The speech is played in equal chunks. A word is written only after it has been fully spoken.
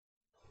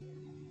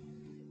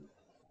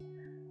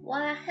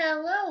Why,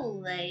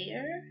 hello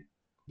there.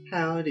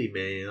 Howdy,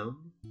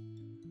 ma'am.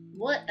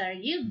 What are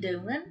you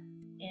doing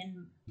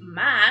in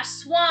my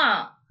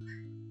swamp?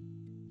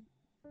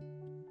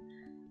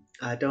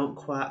 I don't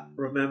quite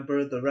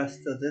remember the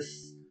rest of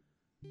this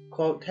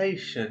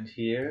quotation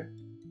here,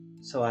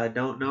 so I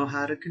don't know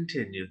how to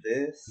continue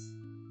this,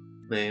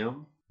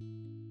 ma'am.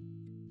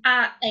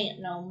 I ain't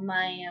no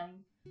ma'am.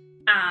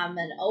 I'm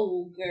an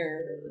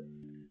ogre.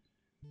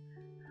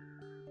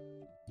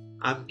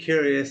 I'm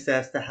curious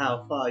as to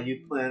how far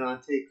you plan on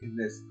taking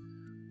this,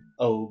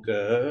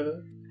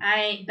 ogre.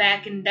 I ain't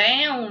backing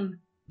down,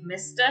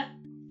 mister.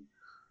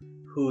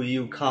 Who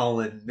you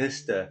calling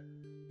Mr.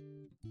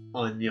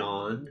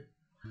 Onion?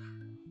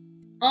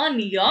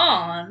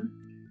 Onion?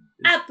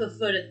 I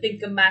prefer to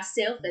think of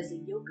myself as a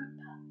yogurt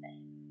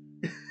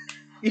puppet.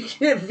 You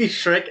can't be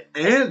Shrek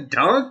and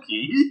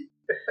Donkey.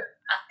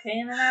 I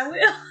can and I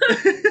will.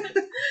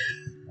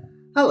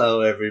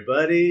 Hello,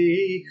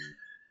 everybody,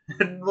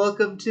 and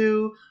welcome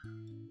to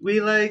We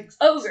Like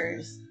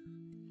Ogres.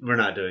 We're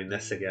not doing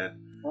this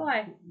again.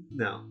 Why?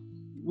 No.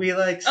 We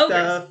like Ogres.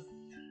 stuff.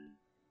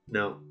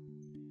 No.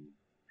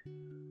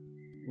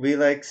 We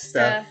like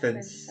stuff,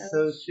 and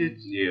so should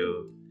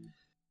you.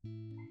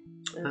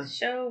 The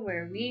show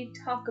where we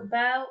talk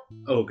about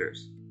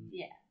ogres.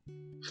 Yeah.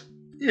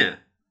 Yeah.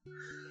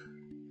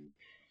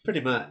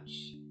 Pretty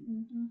much.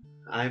 Mm-hmm.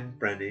 I'm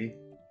Brenny.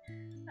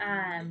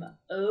 I'm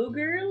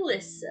Ogre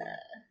Lissa.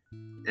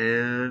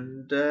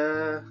 And,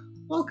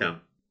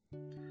 welcome.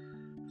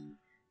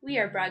 We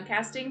are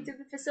broadcasting through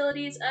the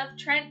facilities of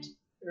Trent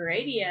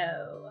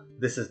Radio.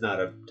 This is not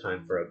a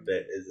time for a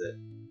bit, is it?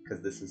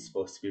 Because this is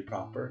supposed to be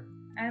proper.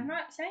 I'm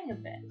not saying a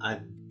bit.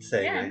 I'm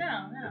saying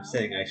no. I'm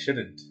saying I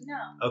shouldn't. No.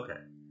 Okay.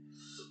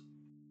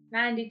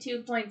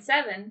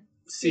 92.7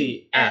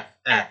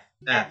 CFFF.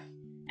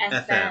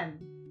 FM.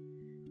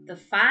 The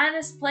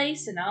finest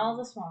place in all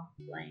the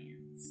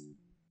swamplands.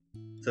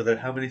 So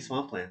how many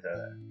swamplands are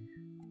there?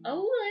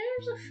 Oh,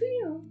 there's a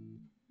few.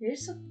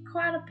 It's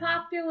quite a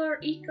popular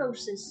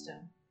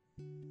ecosystem.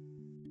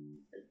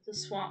 The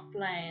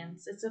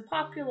swamplands. It's a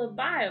popular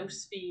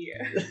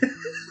biosphere.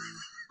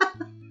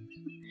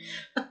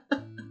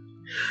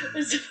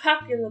 It's a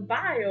popular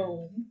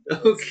biome.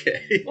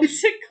 Okay.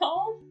 What's it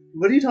called?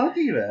 What are you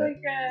talking about?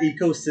 Like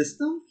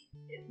ecosystem?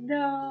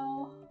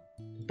 No.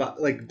 But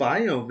like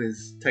biome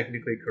is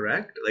technically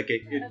correct. Like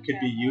it could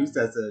be used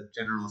as a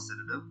general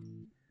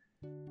synonym.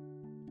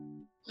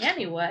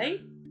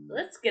 Anyway,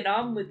 let's get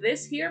on with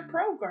this here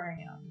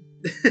program.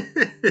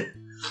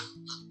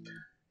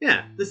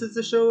 Yeah, this is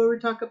the show where we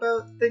talk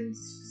about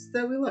things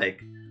that we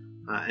like.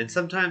 And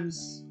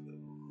sometimes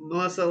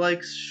Melissa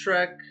likes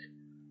Shrek.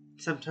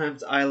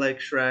 Sometimes I like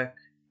Shrek.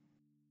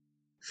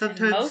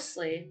 Sometimes. And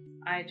mostly,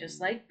 I just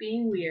like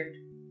being weird.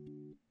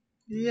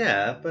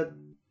 Yeah, but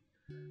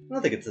I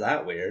don't think it's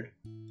that weird.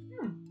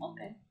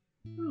 Okay.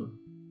 Hmm.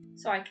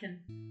 So I can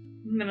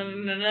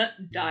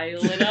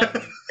dial it up.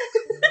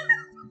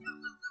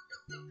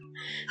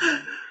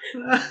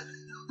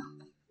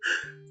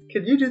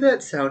 Can you do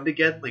that sound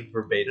again, like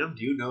verbatim?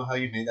 Do you know how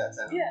you made that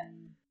sound? Yeah.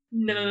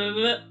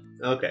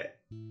 Okay.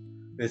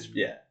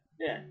 Yeah.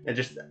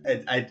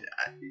 I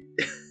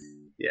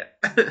yeah.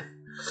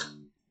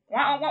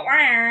 Wow, wow,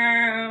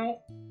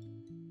 wow.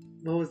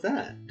 What was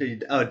that?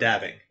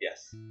 Dabbing.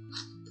 Yes.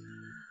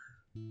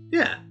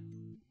 Yeah.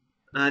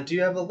 Do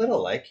you have a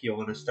little you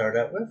want to start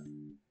out with?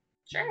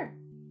 Sure.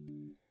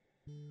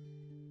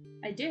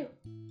 I do.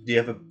 Do you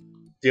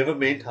have a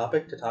main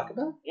topic to talk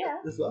about?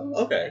 Yeah. As well?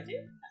 Okay. I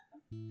do.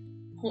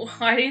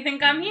 Why do you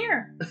think I'm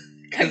here?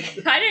 I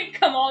didn't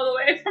come all the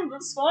way from the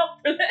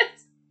swamp for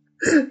this.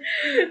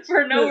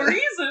 For no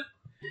reason.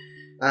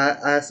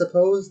 I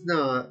suppose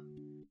not.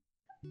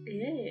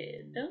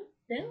 Yeah,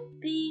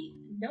 don't be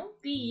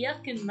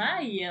yucking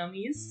my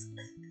yummies.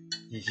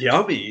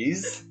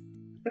 Yummies?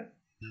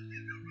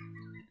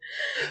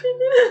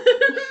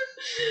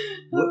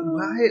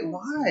 Why?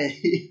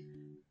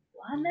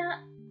 Why not?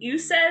 You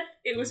said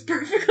it was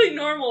perfectly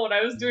normal what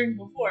I was doing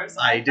before,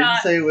 so I didn't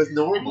say it was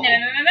normal. No.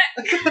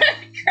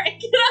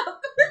 Crank it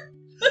up.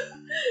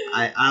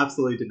 I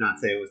absolutely did not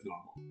say it was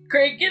normal.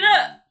 Crank it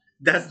up.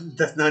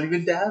 That's not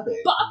even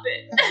dabbing. Bop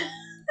it.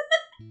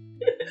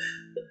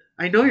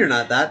 I know you're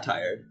not that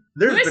tired.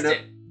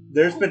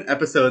 There's been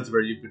episodes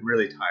where you've been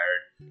really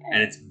tired,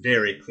 and it's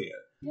very clear.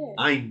 Yeah.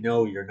 I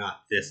know you're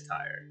not this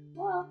tired.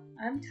 Well,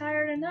 I'm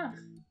tired enough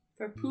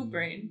for poo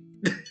brain.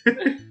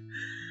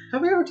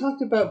 Have we ever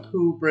talked about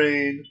poo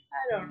brain?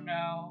 I don't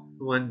know.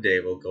 One day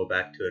we'll go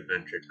back to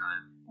Adventure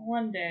Time.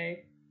 One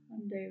day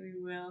we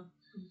will,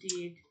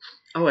 indeed.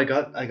 Oh, I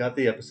got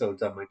the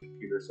episodes on my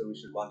computer, so we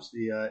should watch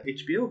the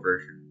HBO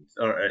version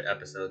or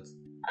episodes.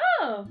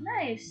 Oh,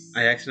 nice.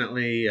 I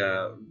accidentally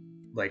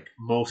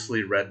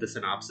mostly read the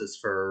synopsis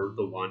for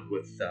the one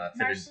with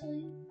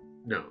Marceline?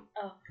 No.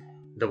 Oh, okay.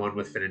 The one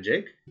with Finn and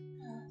Jake.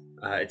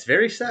 It's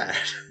very sad.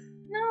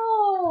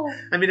 No.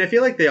 I mean, I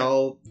feel like they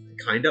all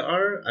kind of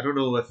are. I don't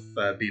know if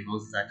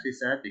BMO's is actually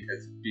sad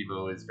because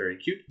BMO is very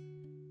cute.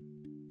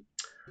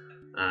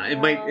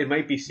 It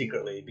might be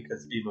secretly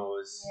because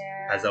BMO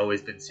has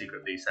always been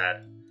secretly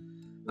sad.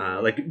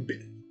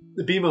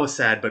 BMO's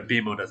sad, but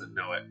BMO doesn't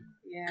know it,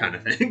 kind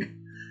of thing.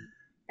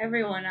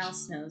 Everyone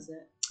else knows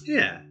it.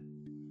 Yeah.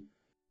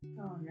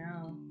 Oh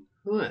no.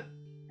 What?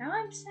 Now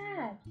I'm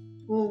sad.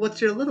 Well,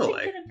 what's your little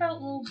like? Thinking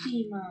about little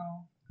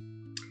BMO.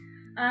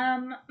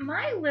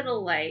 My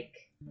little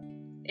like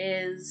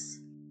is.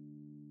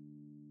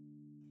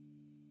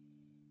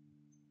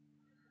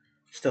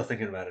 Still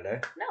thinking about it, eh?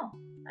 No,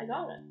 I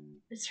got it.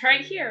 It's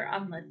right here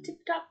on the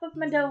tip top of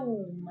my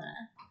dome.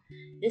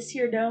 This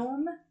here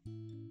dome.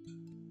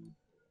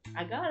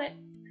 I got it.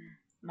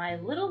 My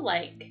little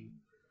like,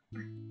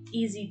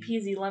 easy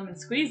peasy lemon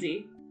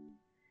squeezy,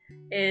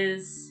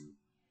 is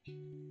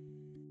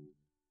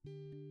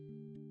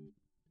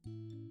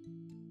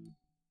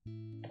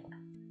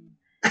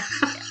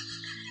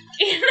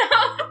you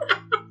know.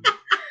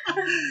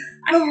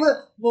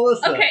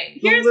 Melissa, okay,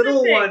 the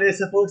little one is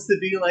supposed to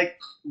be like,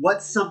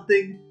 what's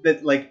something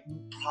that like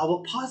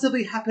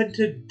possibly happened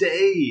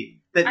today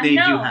that made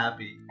you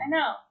happy? I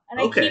know, and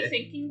I keep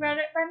thinking about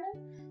it,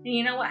 Brendan. And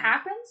you know what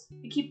happens?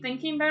 I keep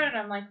thinking about it, and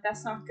I'm like,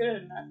 that's not good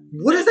enough.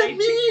 What does that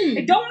mean?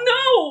 I don't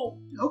know!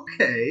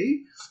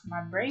 Okay.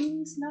 My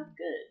brain's not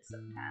good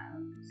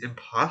sometimes.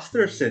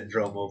 Imposter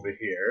syndrome over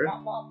here.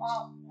 Wah, wah,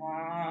 wah,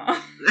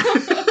 wah.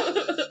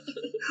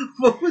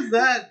 What was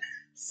that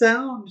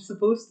sound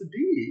supposed to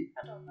be?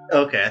 I don't know.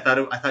 Okay, I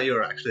thought you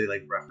were actually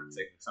like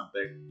referencing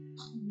something.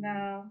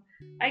 No.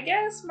 I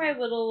guess my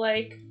little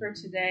like for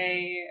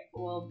today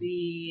will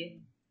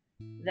be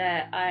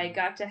that I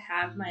got to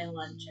have my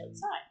lunch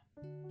outside.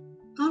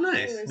 Oh,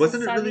 nice.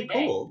 Wasn't it really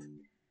cold?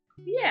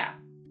 Yeah,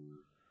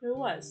 it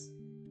was.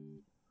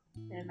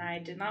 And I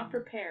did not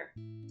prepare.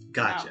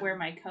 Gotcha. Not wear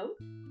my coat.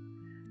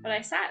 But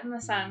I sat in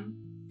the sun,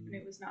 and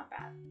it was not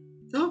bad.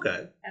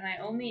 Okay. And I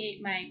only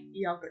ate my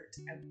yogurt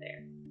out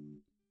there.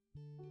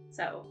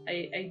 So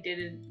I did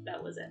it.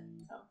 That was it.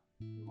 So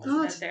I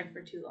wasn't out there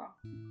for too long.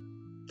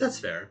 That's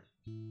fair.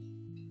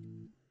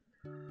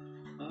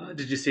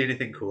 Did you see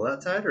anything cool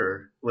outside,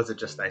 or was it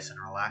just nice and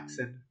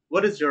relaxing?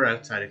 What is your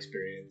outside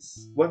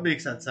experience? What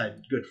makes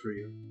outside good for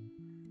you?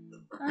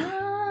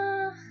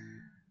 It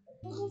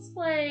was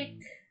like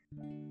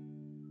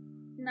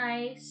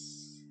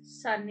nice,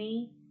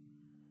 sunny,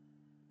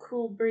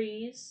 cool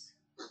breeze,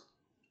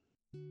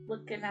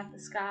 looking at the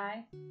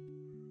sky.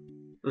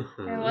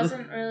 There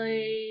wasn't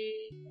really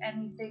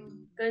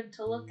anything good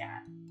to look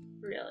at,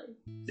 really.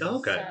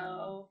 Okay.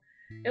 So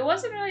it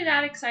wasn't really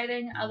that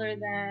exciting, other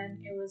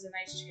than it was a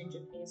nice change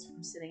of pace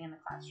from sitting in the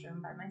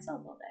classroom by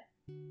myself all day.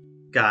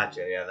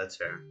 Gotcha. Yeah, that's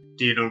fair.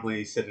 Do you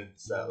normally sit and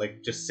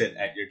just sit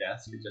at your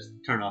desk and just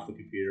turn off the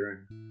computer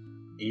and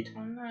eat?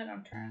 No, I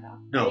don't turn it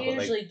off. No, I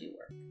usually do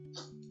work.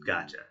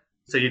 Gotcha.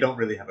 So you don't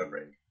really have a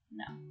break.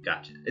 No.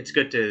 Gotcha. It's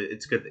good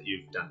that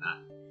you've done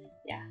that.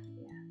 Yeah.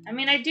 I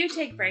mean, I do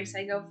take breaks.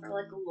 I go for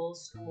like a little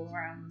stroll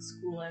around the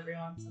school every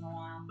once in a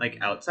while.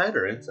 Like outside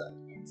or inside?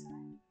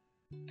 Inside.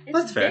 It's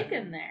That's fair. big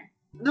in there.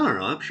 No,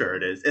 I'm sure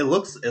it is. It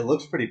looks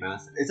pretty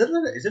massive. Is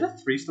it a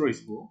 3-story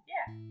school?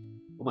 Yeah.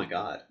 Oh my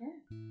god. Yeah.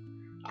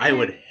 I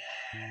would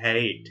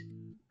hate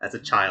as a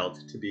child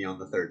to be on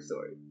the 3rd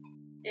story.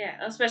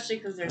 Yeah, especially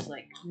because there's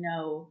like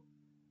no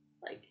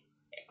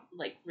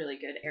like really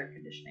good air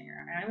conditioning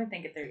around. I don't even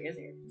think if there is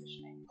air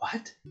conditioning.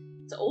 What?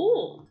 It's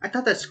old. I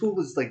thought that school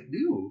was like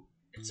new.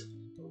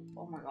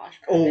 Oh my gosh.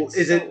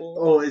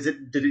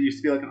 Did it used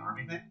to be like an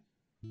army thing?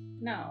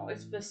 No,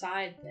 it's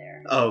beside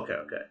there. Oh,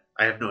 okay.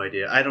 I have no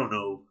idea. I don't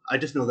know. I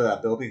just know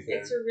that building's there.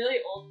 It's a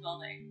really old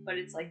building, but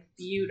it's like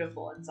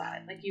beautiful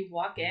inside. Like you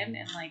walk in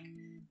and like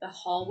the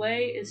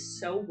hallway is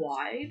so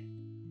wide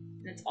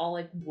and it's all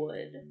like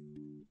wood.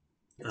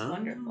 It's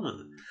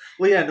wonderful.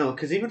 Well, yeah, no,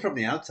 because even from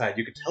the outside,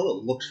 you could tell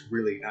it looks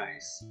really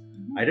nice.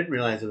 Mm-hmm. I didn't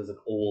realize it was an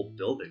old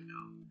building,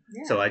 though.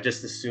 Yeah. So I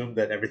just assumed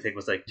that everything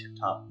was like tip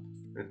top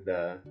and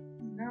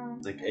no,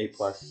 like A+.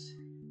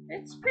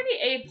 It's pretty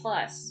A+,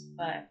 but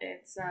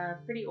it's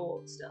pretty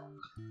old still.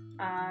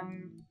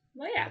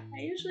 Well, yeah,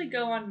 I usually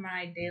go on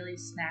my daily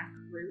snack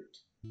route,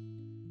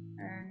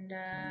 and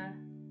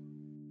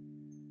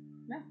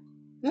yeah,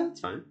 that's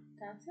fine.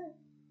 That's it.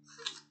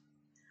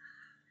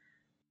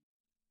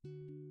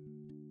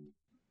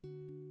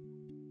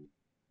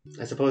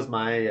 I suppose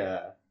my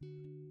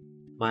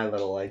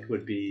little like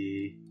would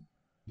be,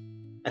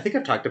 I think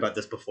I've talked about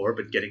this before,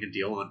 but getting a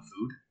deal on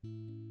food,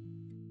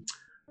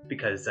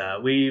 because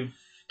we've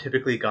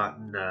typically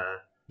gotten,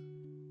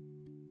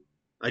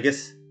 I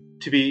guess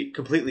to be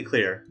completely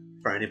clear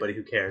for anybody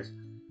who cares,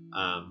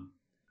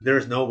 there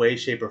is no way,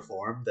 shape, or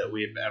form that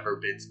we've ever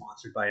been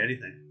sponsored by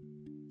anything.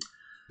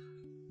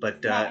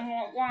 But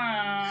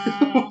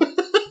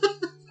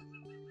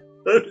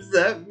what does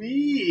that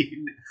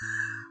mean?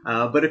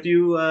 But if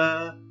you're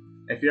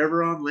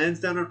ever on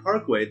Lansdowne or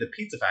Parkway, the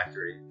Pizza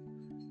Factory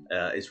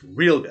is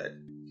real good.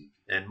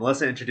 And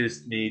Melissa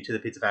introduced me to the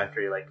Pizza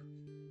Factory, like,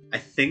 I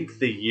think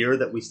the year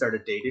that we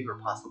started dating, or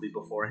possibly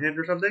beforehand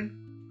or something.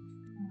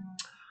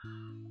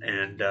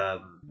 And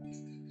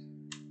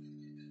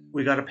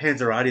we got a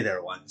Panzerotti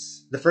there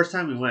once. The first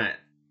time we went,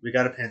 we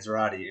got a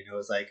Panzerotti, and it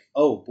was like,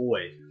 oh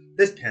boy,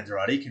 this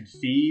Panzerotti can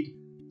feed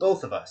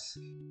both of us.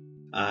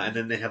 And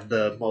then they have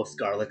the most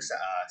garlic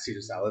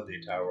Caesar salad in the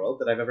entire world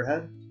that I've ever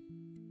had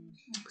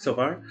so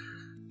far.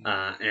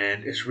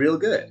 And it's real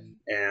good.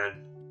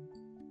 And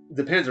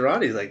the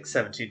Panzerotti is like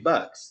 $17.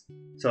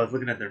 So I was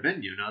looking at their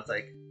menu, and I was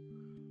like,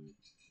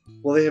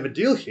 well, they have a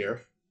deal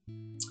here.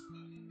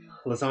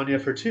 Lasagna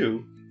for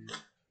 2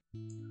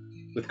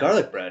 with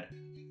garlic bread.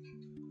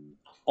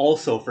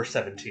 Also for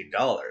 $17.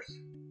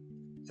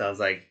 So I was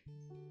like,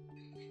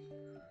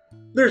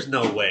 there's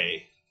no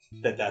way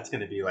that that's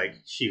going to be like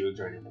huge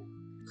or anything.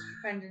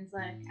 Brendan's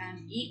like,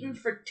 I'm eating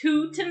for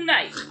 2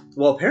 tonight.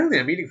 Well, apparently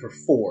I'm eating for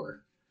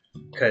 4.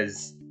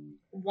 Because...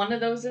 One of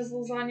those is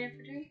lasagna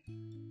for 2?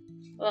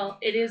 Well,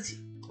 it is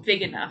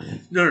big enough.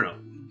 No.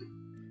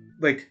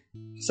 Like,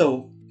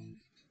 so,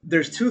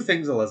 there's 2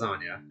 things of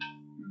lasagna.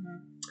 Mm-hmm.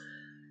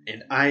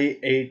 And I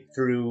ate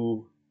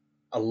through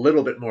a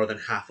little bit more than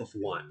half of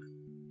one.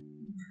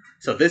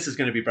 So this is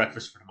going to be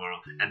breakfast for tomorrow.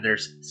 And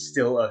there's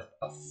still a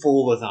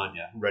full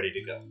lasagna ready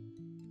to go.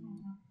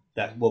 Mm-hmm.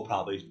 That we'll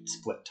probably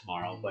split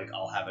tomorrow. Like,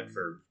 I'll have it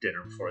for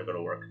dinner before I go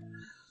to work.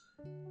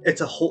 It's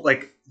a whole,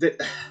 like...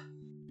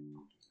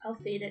 I'll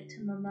feed it to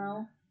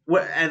Momo.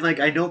 Well, and like,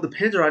 I know the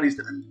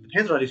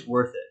Panzerotti's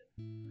worth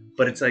it.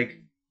 But it's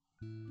like,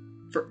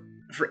 for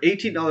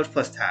 $18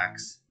 plus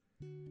tax,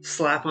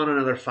 slap on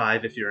another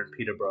 $5 if you're in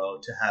Peterborough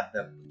to have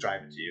them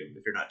drive it to you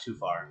if you're not too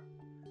far.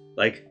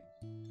 Like,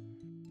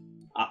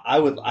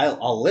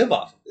 I'll live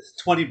off of this.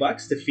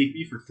 $20 to feed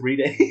me for 3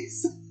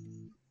 days.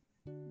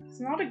 It's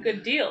not a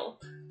good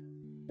deal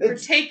for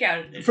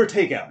takeout. For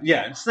takeout,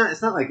 yeah. It's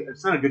not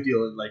a good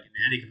deal in like in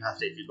any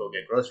capacity if you go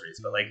get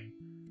groceries, but like,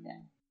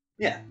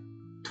 yeah,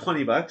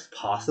 $20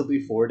 possibly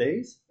 4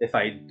 days if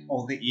I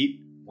only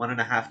eat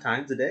 1.5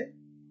 times a day.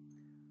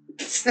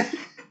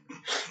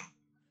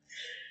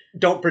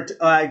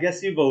 I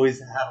guess you've always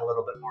had a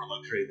little bit more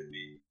luxury than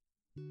me.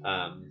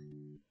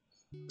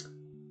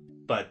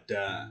 But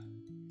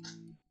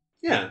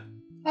yeah,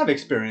 I've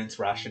experienced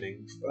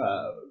rationing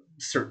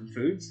certain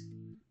foods.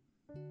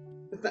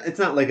 It's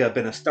not like I've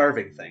been a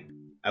starving thing.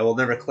 I will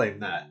never claim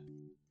that.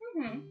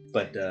 Mm-hmm.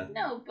 But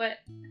no, but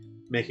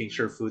making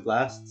sure food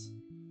lasts.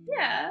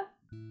 Yeah,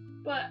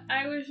 but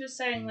I was just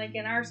saying, like,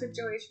 in our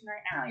situation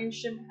right now, you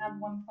shouldn't have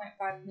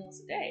 1.5 meals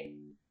a day.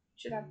 You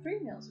should have 3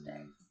 meals a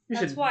day.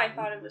 That's why I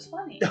thought it was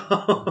funny.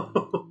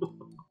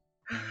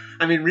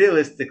 I mean,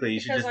 realistically, you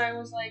should Because I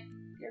was like,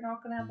 you're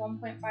not going to have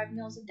 1.5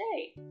 meals a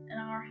day in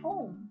our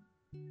home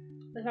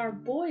with our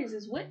boys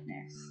as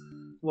witness.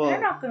 Well, they're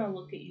not going to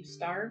look at you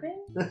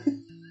starving.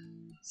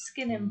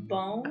 Skin and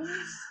bones.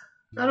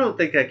 I don't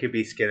think I could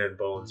be skin and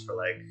bones for,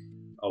 like,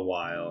 a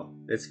while.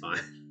 It's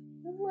fine.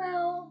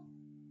 Well,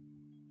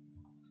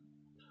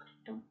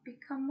 don't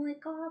become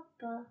like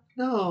Appa.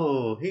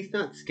 No, he's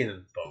not skin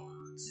and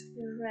bones.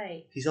 You're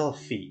right. He's all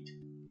feet.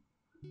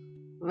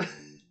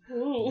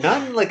 Ooh.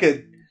 Not in like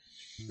a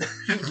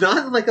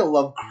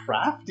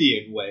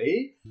Lovecraftian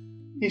way.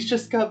 He's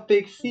just got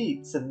big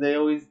feet, and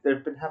they've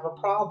been have a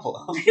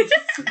problem.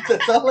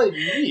 That's all I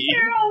mean.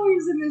 They're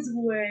always in his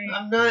way.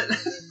 I'm not.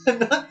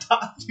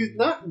 He's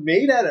not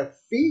made out of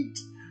feet.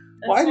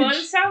 That's what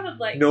it sounded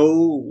like.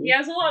 No. He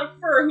has a lot of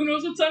fur. Who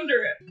knows what's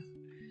under it?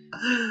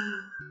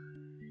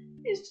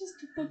 It's just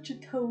a bunch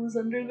of toes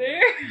under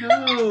there.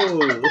 No.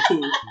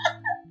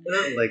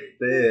 Not like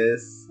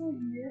this. Oh,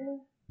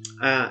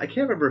 yeah. I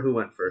can't remember who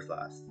went first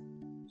last.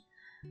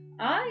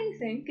 I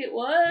think it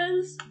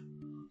was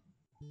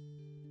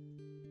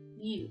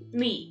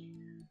me.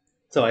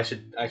 So I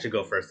should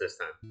go first this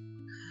time.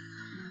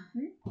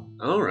 Mm-hmm.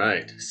 All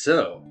right.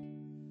 So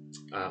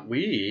I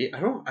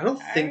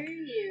don't think. Are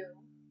you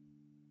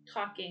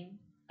talking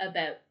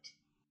about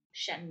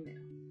Shenmue?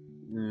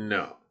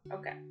 No.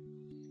 Okay.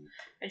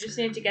 I just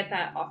need to get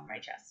that off my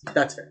chest.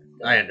 That's fair.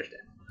 I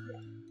understand.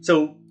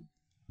 So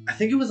I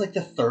think it was like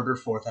the 3rd or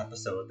 4th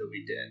episode that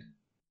we did.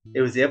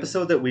 It was the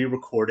episode that we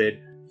recorded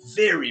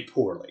very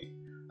poorly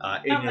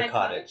in your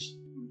cottage.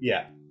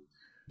 Yeah.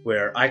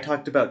 Where I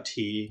talked about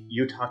tea,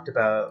 you talked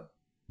about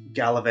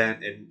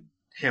Gallivant and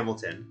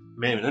Hamilton.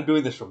 Man, I'm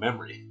doing this from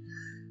memory.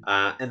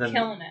 And then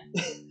killing it.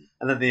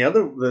 And then the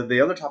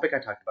other topic I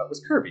talked about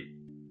was Kirby.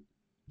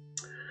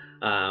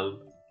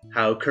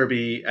 How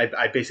Kirby,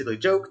 I basically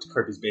joked,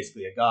 Kirby's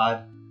basically a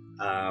god.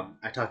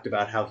 I talked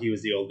about how he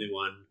was the only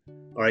one,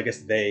 or I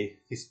guess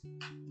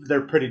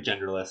they're pretty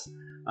genderless.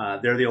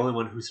 They're the only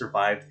one who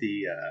survived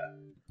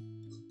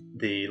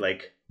the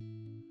like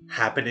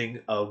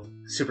happening of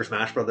Super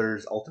Smash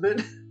Bros.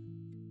 Ultimate.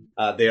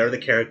 They are the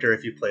character,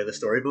 if you play the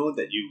story mode,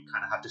 that you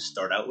kind of have to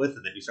start out with,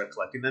 and then you start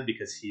collecting them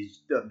because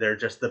they're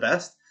just the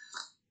best.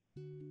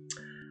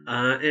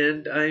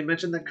 And I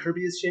mentioned that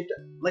Kirby is shaped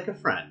like a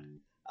friend.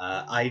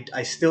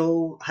 I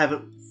still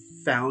haven't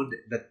found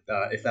that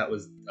if that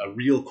was a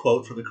real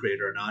quote from the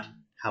creator or not.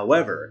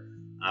 However,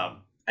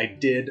 I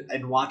did,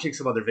 in watching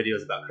some other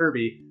videos about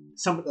Kirby,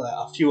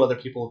 a few other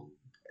people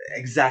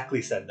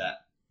exactly said that.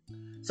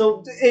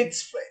 So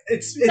it's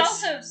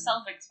also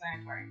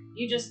self-explanatory.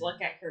 You just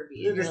look at Kirby.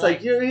 You're just like,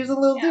 he's a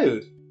little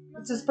dude.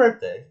 It's his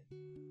birthday.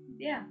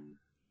 Yeah.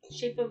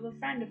 Shape of a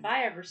friend, if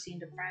I ever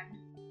seen a friend.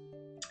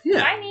 If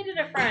Yeah. I needed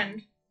a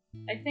friend,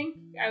 I think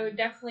I would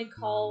definitely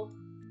call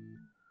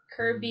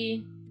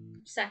Kirby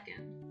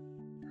second.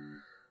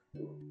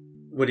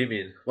 What do you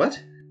mean?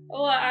 What?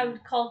 Oh, I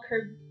would call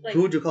Kirby, like,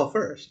 Who would you call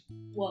first?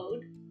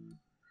 Woad.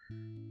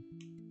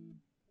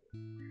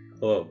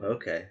 Oh,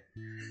 okay.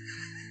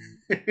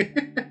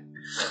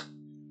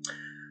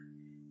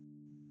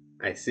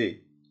 I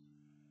see.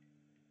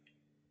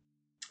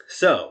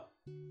 So,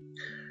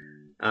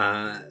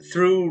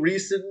 through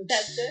recent...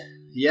 That's it?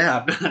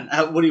 Yeah, man.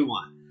 What do you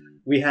want?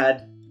 We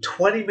had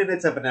 20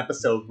 minutes of an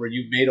episode where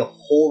you made a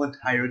whole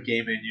entire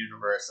game and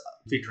universe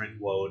featuring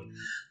Woad.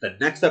 The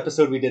next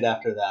episode we did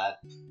after that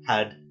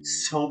had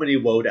so many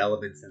Woad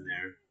elements in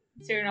there.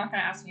 So you're not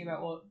going to ask me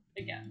about Woad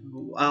again?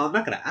 I'm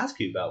not going to ask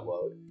you about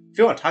Woad. If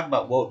you want to talk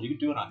about Woad, you can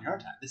do it on your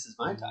time. This is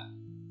my time.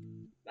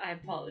 I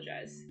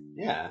apologize.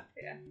 Yeah.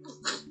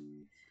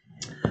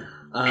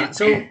 Yeah.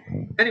 So,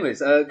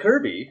 anyways,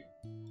 Kirby.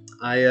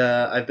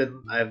 I've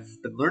been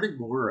learning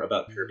more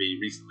about Kirby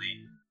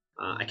recently.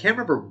 I can't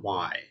remember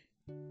why.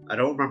 I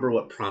don't remember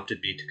what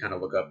prompted me to kind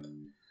of look up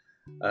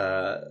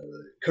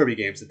Kirby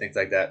games and things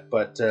like that.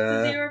 But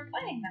Because you were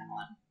playing that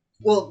one.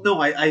 well,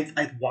 no,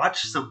 I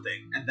watched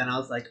something and then I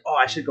was like, oh,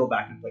 I should go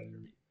back and play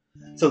Kirby.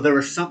 So there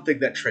was something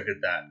that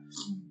triggered that.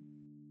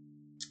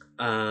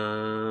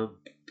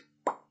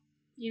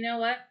 You know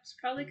what? It's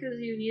probably because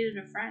you needed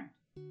a friend.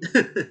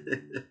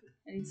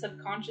 And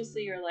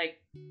subconsciously you're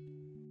like,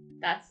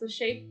 that's the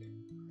shape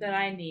that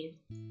I need.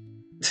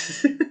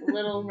 A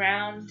little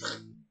round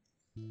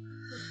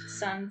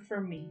sun for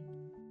me.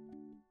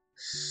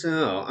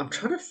 So, I'm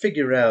trying to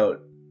figure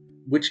out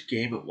which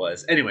game it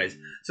was. Anyways,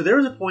 so there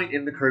was a point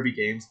in the Kirby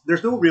games,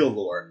 there's no real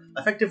lore.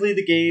 Effectively,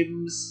 the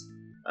games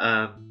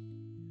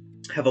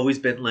have always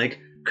been like,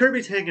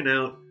 Kirby's hanging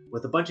out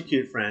with a bunch of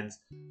cute friends.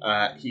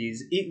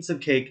 He's eating some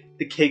cake.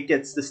 The cake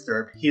gets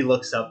disturbed. He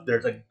looks up.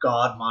 There's a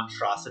god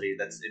monstrosity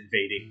that's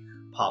invading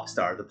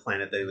Popstar, the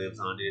planet that he lives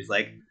on. And he's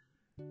like,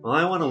 well,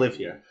 I want to live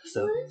here.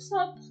 So Lives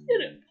on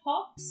planet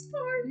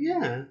Popstar?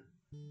 yeah,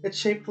 it's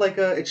shaped like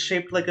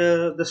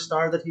the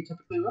star that he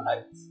typically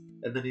rides,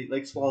 and then he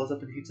like swallows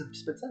up and eats and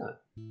spits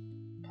out.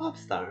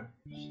 Popstar.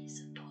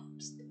 He's a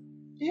Popstar.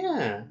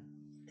 Yeah,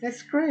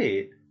 that's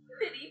great.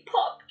 Mini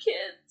Pop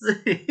Kids.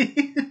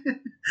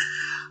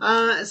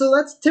 So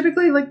that's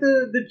typically like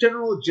the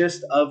general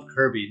gist of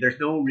Kirby. There's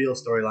no real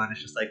storyline.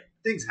 It's just like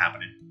things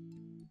happening.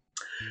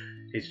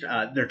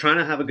 They're trying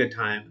to have a good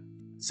time.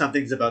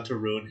 Something's about to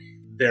ruin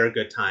their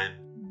good time.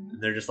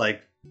 And they're just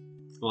like,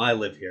 well, I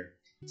live here.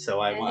 So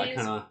I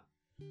kind of...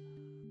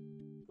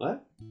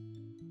 What? I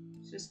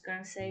was just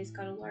gonna say he's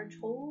got a large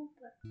hole,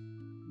 but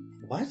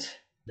What?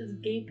 it's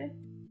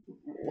gaping.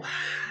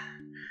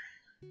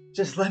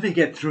 Just let me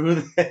get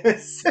through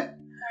this.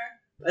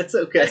 That's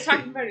okay. I was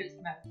talking about his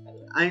mouth, by the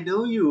way. I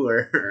know you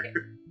were.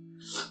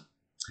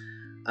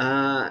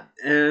 Okay.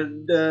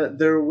 And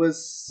there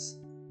was...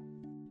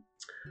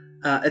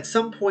 at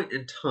some point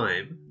in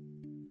time,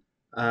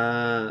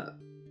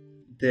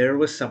 there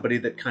was somebody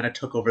that kind of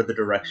took over the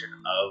direction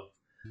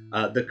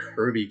of the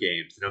Kirby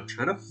games. And I'm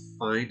trying to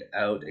find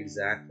out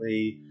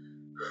exactly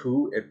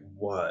who it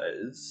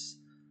was.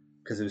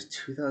 Because it was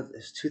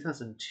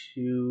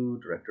 2002,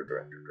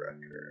 director.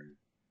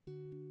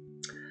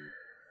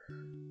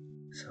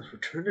 So it's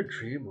Return to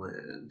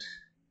Dreamland.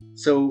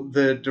 So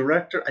the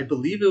director, I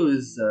believe it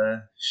was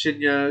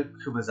Shinya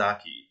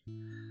Kumazaki,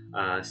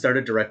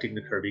 started directing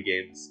the Kirby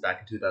games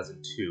back in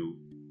 2002.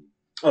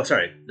 Oh,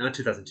 sorry, not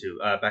 2002,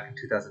 back in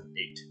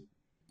 2008.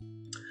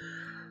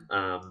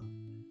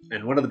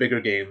 And one of the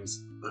bigger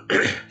games,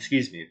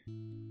 excuse me,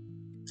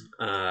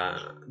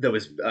 that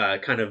was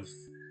kind of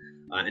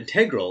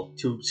integral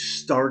to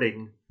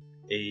starting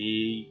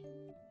a,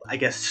 I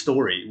guess,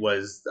 story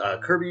was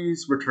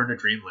Kirby's Return to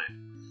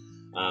Dreamland.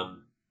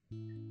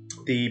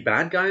 The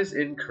bad guys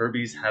in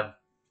Kirby's have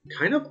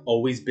kind of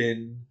always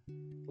been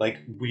like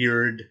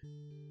weird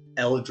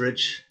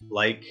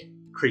eldritch-like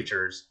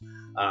creatures.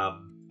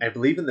 I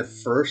believe in the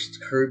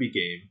first Kirby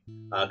game,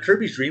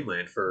 Kirby's Dream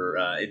Land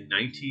in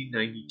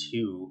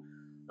 1992,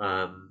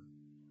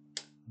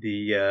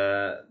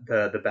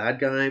 the bad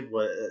guy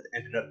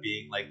ended up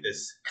being like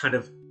this kind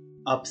of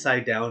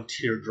upside down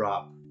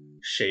teardrop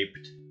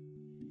shaped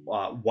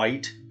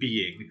white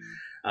being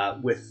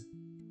with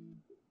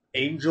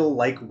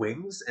angel-like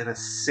wings and a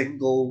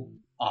single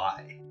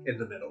eye in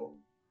the middle,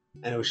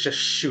 and it was just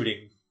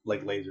shooting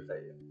like lasers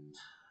at you.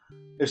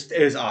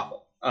 It was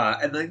awful,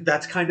 and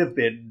that's kind of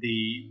been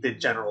the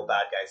general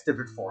bad guys,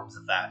 different forms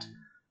of that.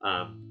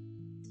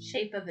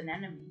 Shape of an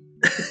enemy.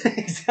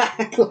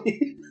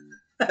 Exactly.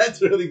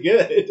 That's really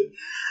good,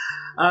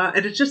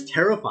 and it's just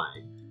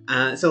terrifying.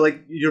 So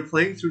like you're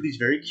playing through these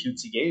very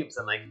cutesy games,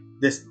 and like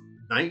this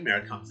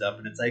nightmare comes up,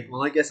 and it's like,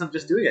 well, I guess I'm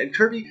just doing it. And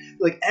Kirby,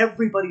 like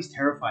everybody's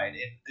terrified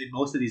in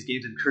most of these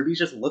games, and Kirby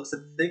just looks at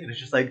the thing, and it's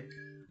just like,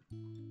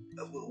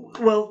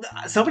 well,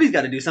 somebody's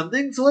got to do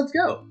something, so let's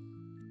go.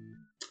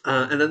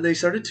 And then they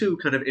started to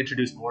kind of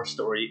introduce more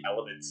story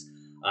elements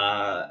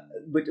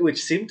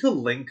which seemed to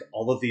link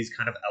all of these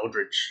kind of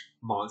eldritch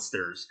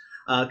monsters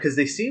because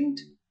they seemed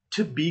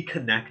to be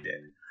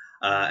connected.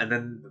 And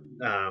then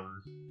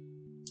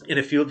in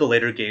a few of the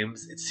later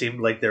games, it seemed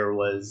like there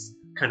was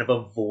kind of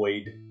a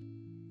void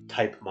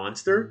type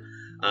monster.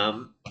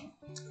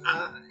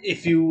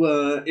 If you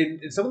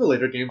in some of the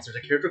later games, there's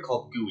a character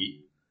called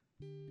Gooey.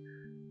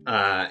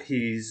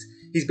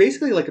 He's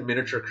basically like a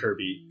miniature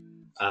Kirby.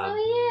 Oh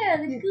yeah,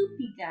 the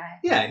goopy guy.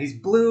 Yeah, he's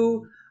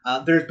blue.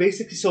 There's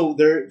basically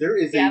there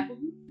is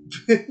Gabagoo.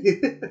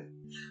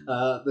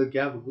 the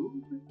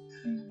Gabagoo.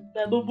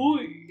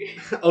 Bababoy.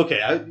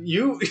 Okay,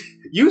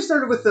 you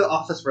started with the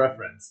Office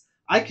reference.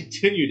 I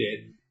continued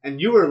it, and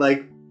you were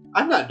like,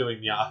 "I'm not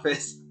doing the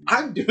Office.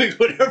 I'm doing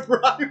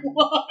whatever I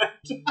want."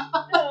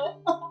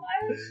 No,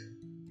 I'm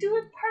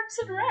doing Parks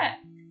and Rec.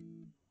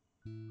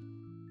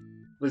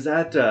 Was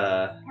that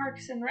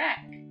Parks and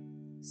Rec.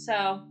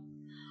 So,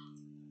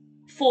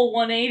 full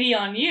 180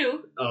 on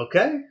you.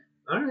 okay?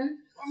 All right.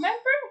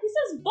 Remember? He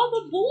says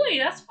Bubba Boy.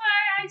 That's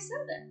why I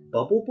said it.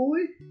 Bubble Boy?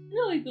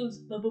 No, he goes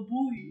Bubba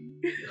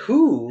Boy.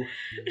 Who?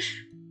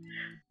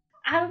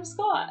 Adam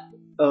Scott.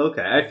 Oh,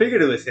 okay. I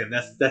figured it was him.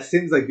 That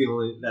seems like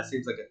that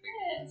seems like a thing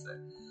Yeah. to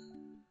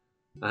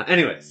say.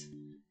 Anyways,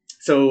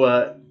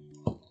 so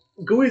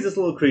Gooey's this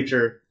little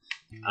creature,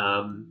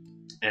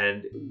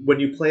 and when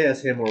you play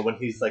as him or when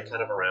he's like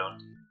kind of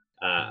around,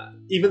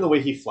 even the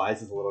way he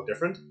flies is a little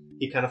different.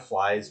 He kind of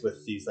flies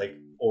with these like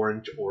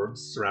orange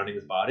orbs surrounding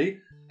his body,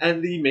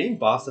 and the main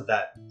boss of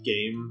that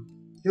game,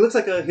 he looks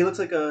like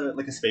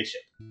a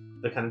spaceship.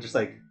 They're kind of just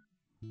like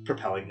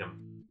propelling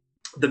him.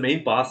 The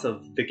main boss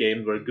of the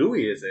game where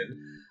Gooey is in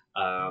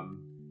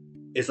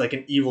is like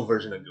an evil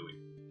version of Gooey.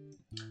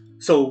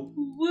 So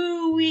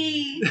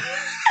Wooey.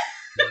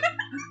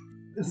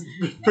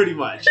 pretty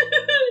much.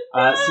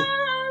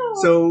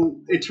 So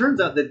it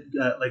turns out that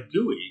like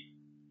Gooey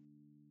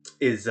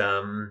is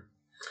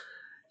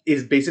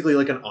basically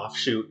like an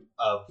offshoot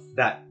of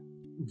that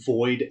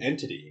void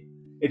entity.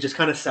 It just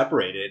kind of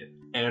separated,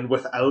 and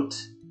without,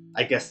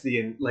 I guess,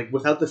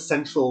 without the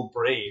central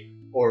brain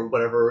or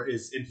whatever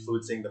is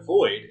influencing the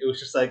void, it was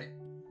just like,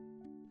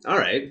 all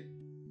right,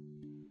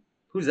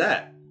 who's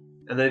that?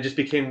 And then it just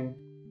became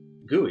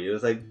Gooey. It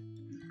was like,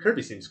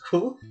 Kirby seems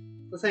cool.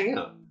 Let's hang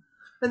out.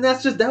 And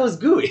that was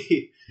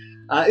Gooey.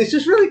 It's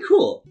just really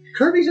cool.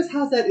 Kirby just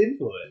has that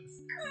influence.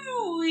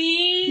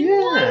 Gooey. Yeah.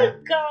 What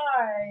a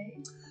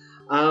guy.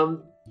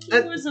 He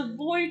and- was a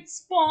void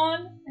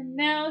spawn, and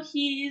now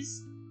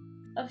he's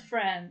a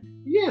friend.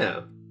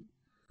 Yeah.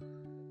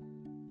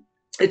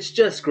 It's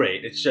just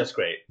great. It's just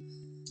great.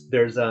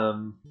 There's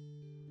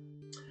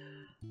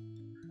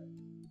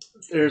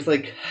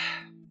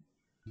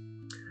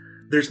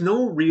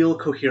no real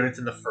coherence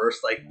in the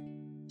first like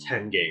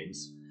 10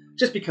 games,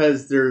 just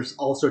because there's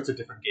all sorts of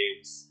different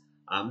games.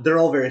 They're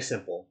all very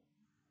simple.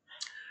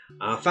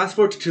 Fast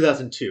forward to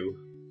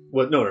 2002.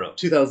 Well, no.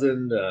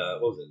 2000.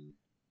 What was it?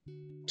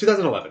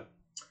 2011.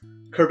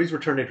 Kirby's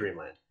Return to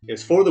Dreamland. It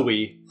was for the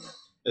Wii.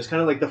 It was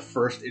kind of like the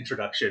first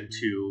introduction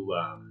to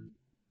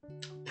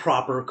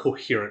proper,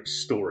 coherent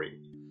story.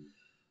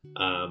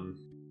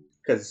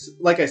 Because,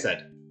 like I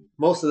said,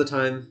 most of the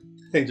time,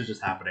 things are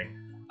just happening.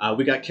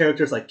 We got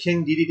characters like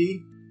King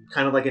Dedede,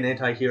 kind of like an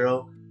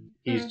anti-hero.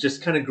 He's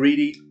just kind of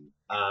greedy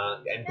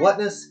and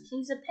gluttonous.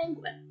 He's a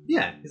penguin.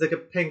 Yeah, he's like a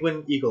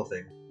penguin eagle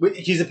thing.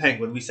 He's a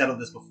penguin. We settled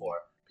this before.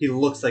 He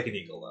looks like an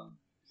eagle,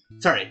 though.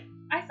 Sorry.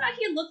 I thought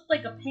he looked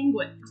like a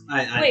penguin.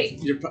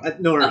 Wait.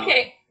 No.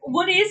 Okay,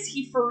 what is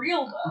he for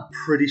real, though?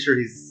 Pretty sure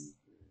he's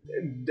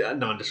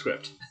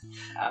nondescript.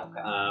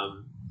 Okay.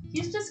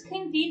 He's just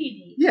King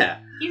Dedede. Yeah.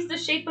 He's the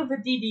shape of a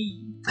DD.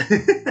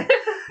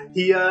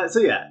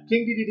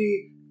 King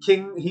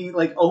Dedede, he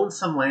like owns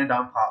some land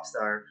on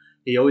Popstar.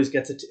 He always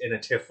gets in a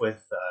tiff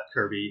with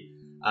Kirby.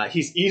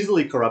 He's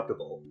easily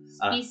corruptible.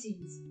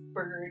 Species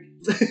bird.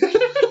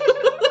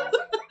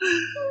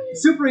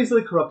 Super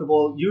easily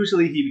corruptible.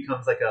 Usually he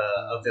becomes like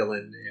a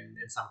villain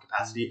in some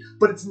capacity,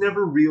 but it's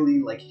never really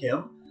like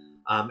him.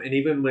 And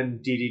even when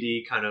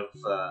Dedede kind of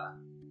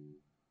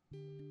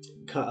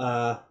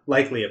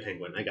likely a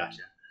penguin, I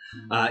gotcha.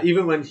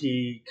 Even when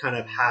he kind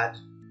of had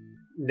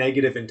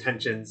negative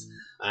intentions,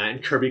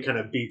 and Kirby kind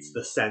of beats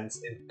the sense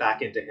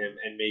back into him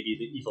and maybe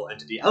the evil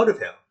entity out of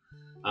him,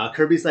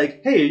 Kirby's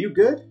like, "Hey, are you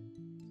good?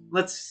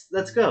 Let's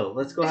go.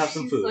 Let's go have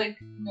some food." He's like,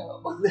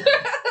 no.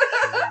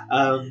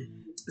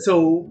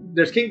 So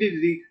there's King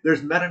Dedede.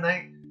 There's Meta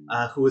Knight,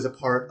 who is a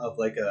part of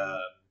like a.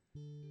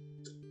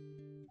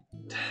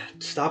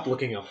 Stop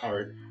looking up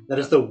art. That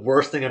is the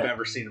worst thing I've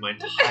ever seen in my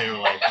entire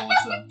life,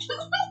 Melissa.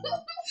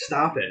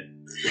 Stop it.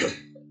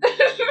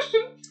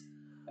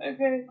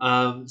 Okay.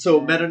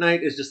 So Meta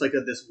Knight is just like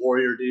this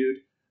warrior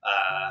dude.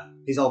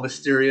 He's all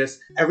mysterious.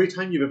 Every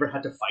time you've ever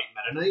had to fight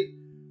Meta Knight,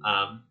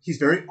 he's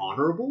very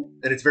honorable,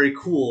 and it's very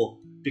cool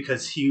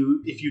because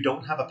if you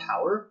don't have a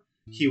power,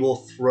 he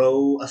will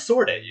throw a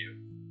sword at you,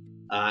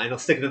 and he'll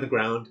stick it in the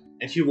ground,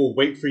 and he will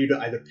wait for you to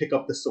either pick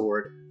up the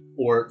sword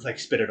or like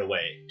spit it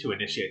away to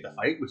initiate the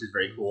fight, which is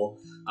very cool.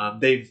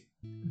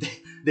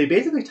 They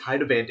basically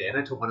tied a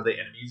bandana to one of the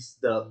enemies.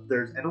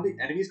 There's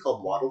enemies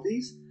called Waddle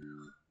Dees.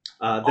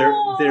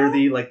 They're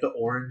the like the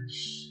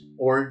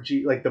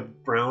orangey, like the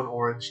brown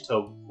orange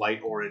to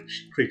light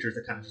orange creatures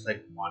that kind of just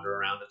like wander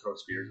around and throw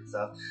spears and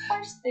stuff. Of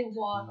course they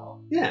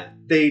waddle. Yeah,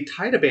 they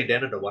tied a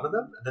bandana to one of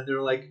them, and then they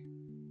were like,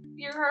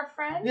 "You're our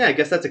friend." Yeah, I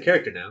guess that's a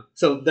character now.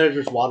 So there's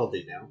just Waddle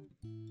Dee now,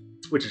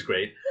 which is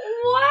great.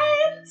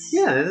 What?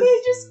 Yeah,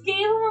 They just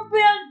gave him a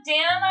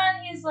bandana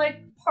and he's like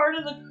part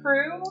of the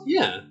crew?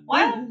 Yeah.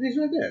 Why? Yeah, he's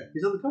right there.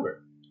 He's on the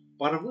cover.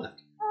 Bottom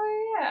left.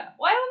 Oh, yeah.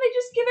 Why don't they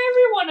just give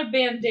everyone a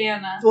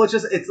bandana? Well,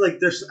 it's like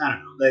there's, I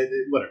don't know,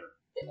 whatever.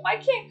 Why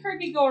can't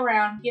Kirby go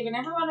around giving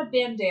everyone a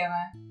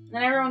bandana and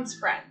then everyone's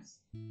friends?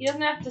 He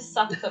doesn't have to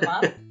suck them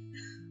up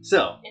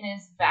So, in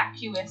his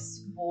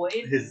vacuous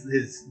void.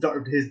 his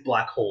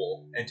black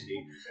hole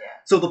entity.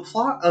 Yeah. So the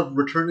plot of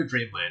Return to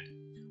Dreamland.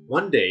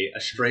 One day, a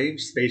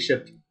strange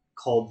spaceship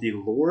called the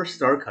Lore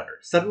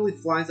Starcutter suddenly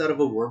flies out of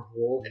a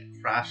wormhole and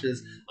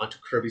crashes onto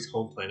Kirby's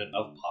home planet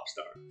of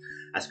Popstar.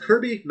 As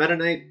Kirby, Meta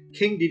Knight,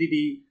 King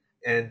Dedede,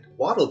 and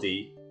Waddle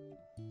Dee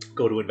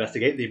go to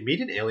investigate, they meet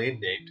an alien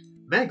named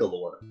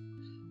Magolor,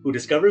 who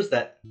discovers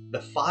that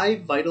the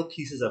 5 vital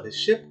pieces of his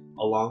ship,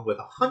 along with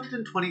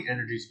 120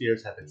 energy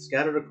spheres, have been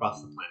scattered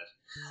across the planet.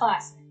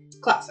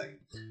 Classic.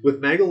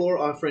 With Magolor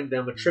offering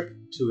them a trip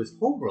to his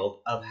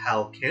homeworld of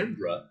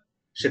Halcandra,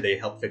 should they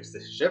help fix the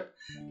ship,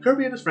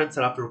 Kirby and his friends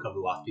set off to recover the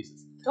lost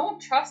pieces.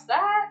 Don't trust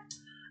that.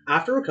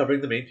 After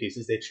recovering the main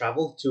pieces, they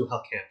travel to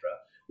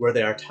Halcandra, where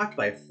they are attacked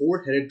by a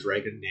 4-headed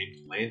dragon named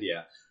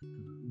Landia.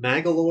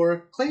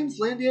 Magolor claims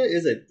Landia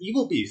is an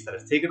evil beast that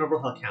has taken over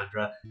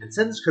Halcandra and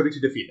sends Kirby to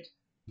defeat it.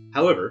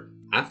 However,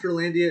 after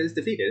Landia is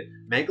defeated,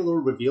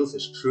 Magolor reveals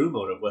his true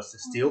motive was to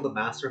steal the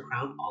Master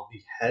Crown on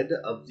the head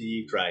of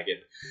the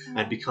dragon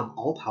and become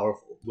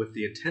all-powerful, with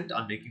the intent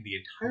on making the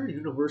entire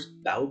universe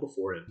bow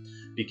before him,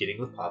 beginning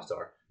with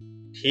Popstar.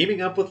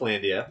 Teaming up with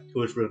Landia,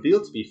 who is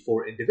revealed to be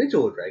 4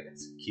 individual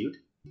dragons, cute,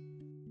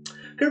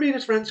 Kirby and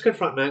his friends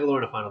confront Magolor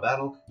in a final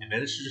battle and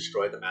manage to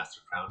destroy the Master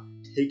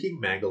Crown,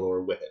 taking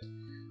Magolor with it.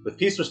 With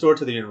peace restored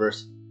to the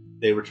universe,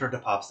 they return to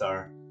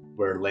Popstar,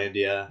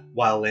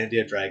 while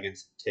Landia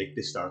dragons take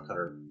the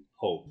Starcutter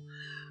home.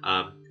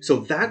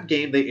 So that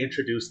game they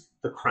introduced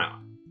the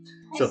crown.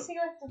 Can I see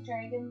what the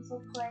dragons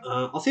look like?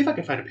 I'll see if I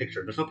can find a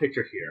picture. There's no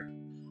picture here.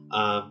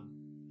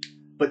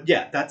 But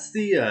yeah, that's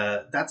they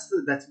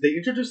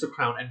introduced the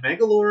crown, and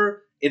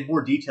Magolor in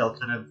more detail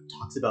kind of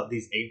talks about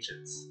these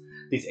ancients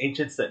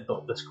that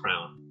built this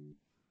crown.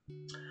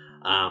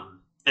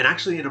 And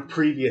actually, in a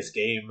previous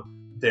game,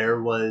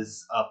 there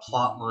was a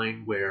plot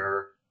line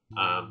where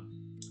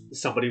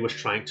somebody was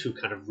trying to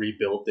kind of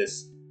rebuild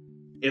this.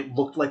 It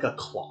looked like a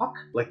clock,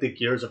 like the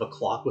gears of a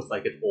clock with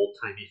like an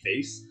old-timey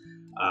face.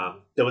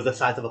 That was the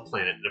size of a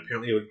planet, and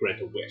apparently it would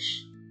grant a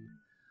wish.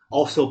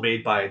 Also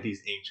made by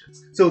these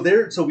ancients. So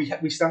we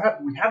have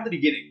the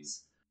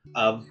beginnings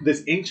of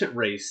this ancient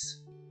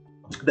race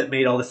that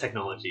made all this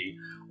technology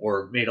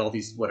or made all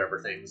these whatever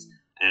things,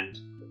 and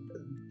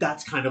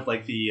that's kind of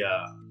like the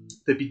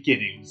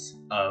beginnings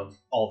of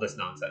all this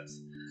nonsense.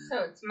 So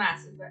it's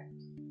Mass Effect.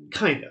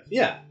 Kind of,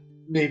 yeah.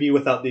 Maybe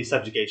without the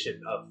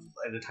subjugation of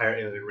an entire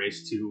alien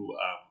race to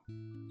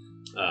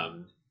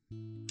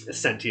a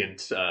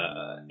sentient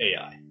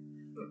AI.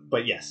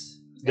 But yes,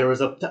 there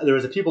was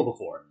a people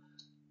before.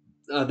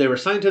 They were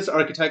scientists,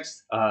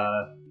 architects.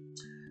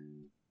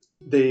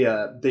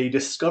 They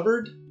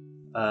discovered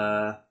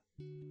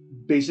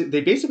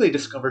they basically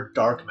discovered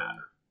dark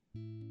matter,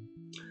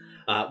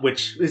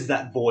 which is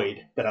that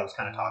void that I was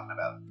kind of talking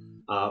about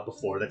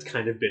before. That's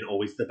kind of been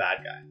always the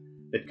bad guy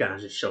that kind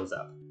of just shows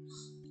up.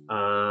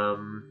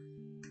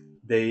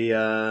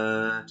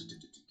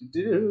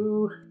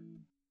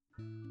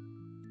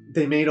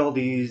 They made all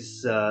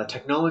these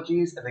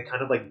technologies, and they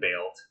kind of like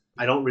bailed.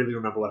 I don't really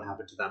remember what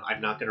happened to them.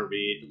 I'm not going to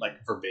read like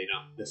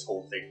verbatim this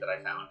whole thing that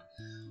I found.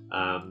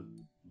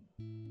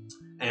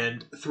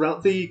 And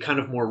throughout the kind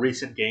of more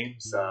recent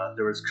games,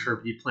 there was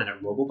Kirby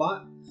Planet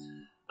Robobot.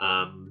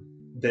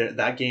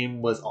 That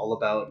game was all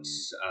about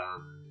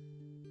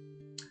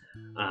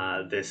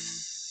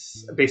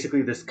this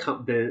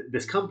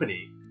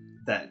company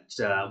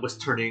that was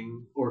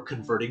turning or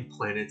converting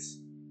planets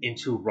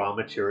into raw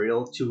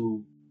material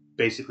to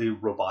basically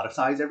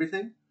roboticize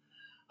everything.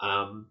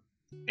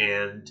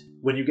 And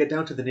when you get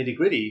down to the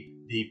nitty-gritty,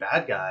 the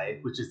bad guy,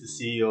 which is the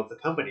CEO of the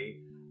company,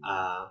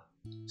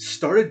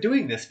 started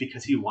doing this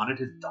because he wanted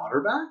his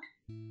daughter back.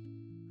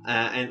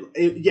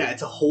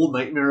 It's a whole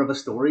nightmare of a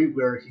story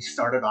where he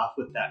started off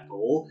with that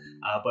goal,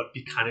 but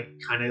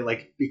kind of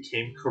like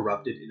became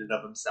corrupted in and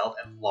of himself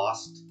and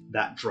lost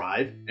that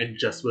drive and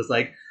just was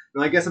like,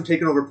 no, I guess I'm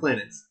taking over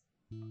planets.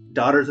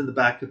 Daughter's in the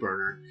back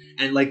burner,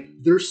 and like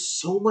there's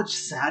so much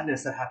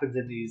sadness that happens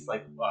in these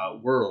like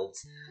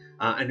worlds,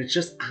 and it's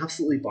just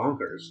absolutely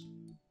bonkers.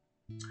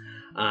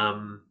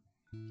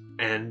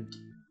 And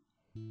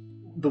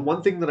the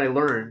one thing that I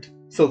learned,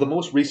 so the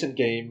most recent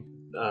game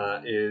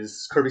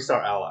is Kirby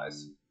Star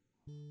Allies,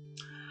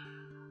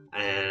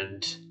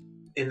 and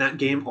in that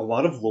game, a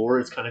lot of lore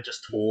is kind of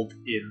just told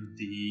in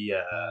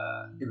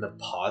the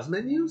pause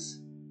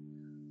menus.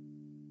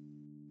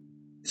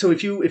 So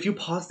if you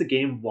pause the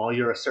game while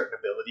you're a certain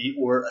ability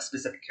or a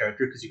specific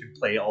character, because you can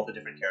play all the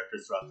different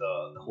characters throughout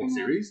the whole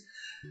series,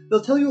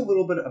 they'll tell you a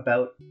little bit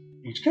about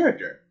each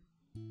character.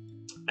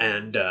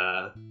 And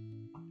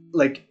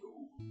like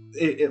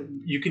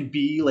you can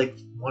be like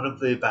one of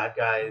the bad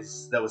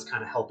guys that was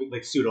kind of helping,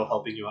 like pseudo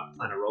helping you on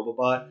Planet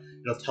Robobot.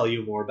 It'll tell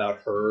you more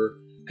about her,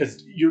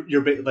 because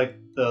you're like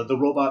the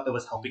robot that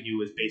was helping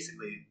you is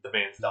basically the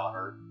man's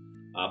daughter,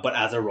 but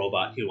as a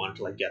robot he wanted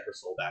to like get her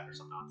soul back or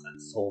some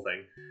nonsense. This whole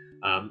thing.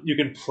 You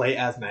can play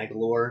as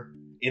Magolor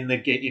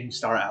in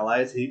Star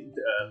Allies.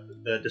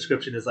 The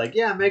description is like,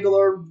 yeah,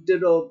 Magolor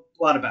did a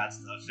lot of bad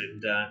stuff,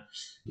 and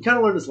he kind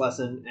of learned his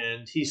lesson,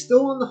 and he's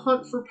still on the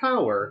hunt for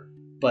power,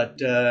 but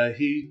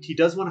he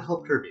does want to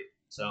help Kirby,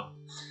 so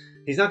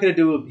he's not gonna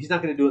do it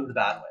in the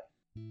bad way.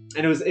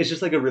 And it's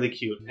just like a really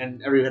cute,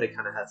 and everybody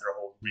kind of has their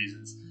whole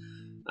reasons.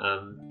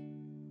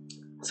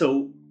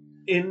 So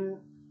in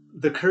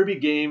the Kirby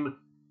game,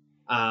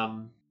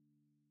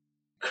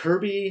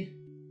 Kirby.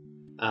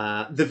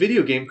 The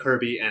video game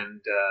Kirby and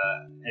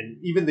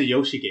even the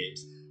Yoshi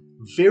games,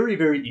 very,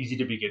 very easy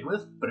to begin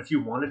with, but if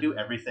you want to do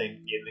everything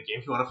in the game,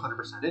 if you want to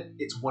 100% it,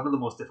 it's one of the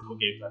most difficult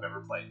games I've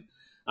ever played.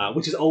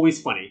 Which is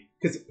always funny,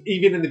 because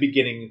even in the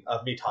beginning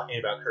of me talking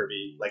about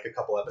Kirby, like a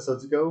couple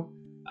episodes ago,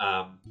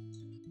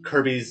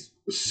 Kirby's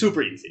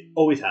super easy,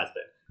 always has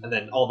been. And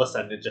then all of a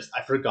sudden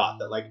I forgot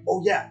that, like,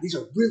 oh yeah, these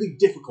are really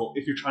difficult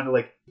if you're trying to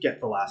like get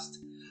the last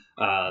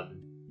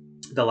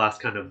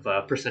kind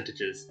of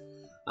percentages.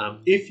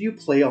 If you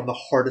play on the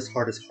hardest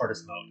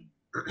mode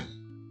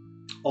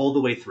all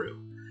the way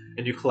through,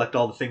 and you collect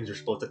all the things you're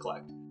supposed to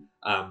collect,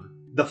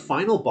 the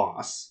final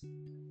boss,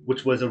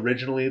 which was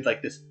originally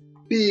like this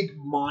big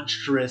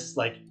monstrous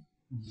like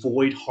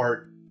void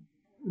heart,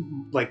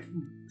 like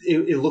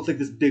it looked like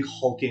this big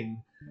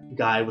hulking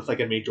guy with like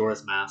a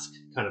Majora's Mask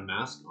kind of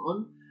mask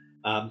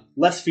on,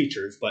 less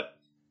features, but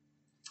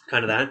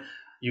kind of that.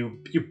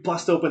 You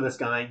bust open this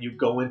guy, you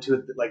go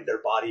into like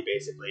their body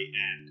basically,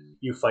 and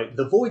you fight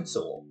the Void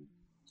Soul.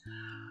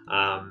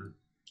 And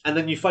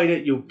then you fight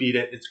it, you beat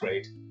it, it's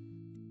great.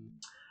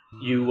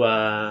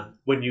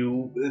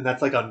 And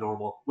that's like on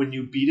normal. When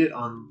you beat it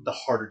on the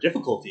harder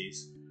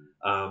difficulties,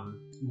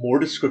 more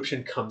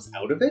description comes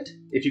out of it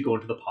if you go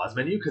into the pause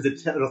menu, because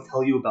it'll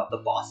tell you about the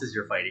bosses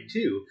you're fighting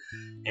too.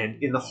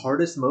 And in the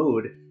hardest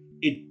mode,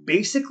 it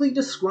basically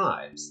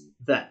describes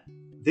that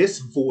this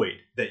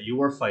void that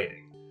you are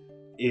fighting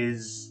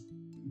is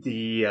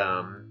the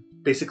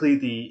basically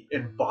the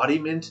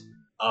embodiment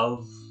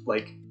of,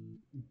 like,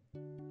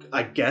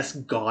 I guess,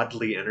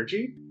 godly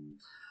energy,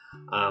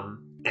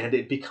 and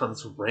it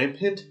becomes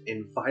rampant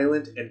and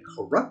violent and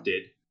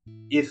corrupted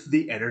if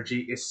the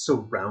energy is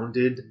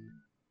surrounded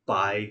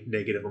by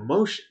negative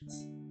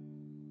emotions.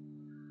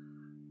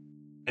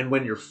 And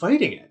when you're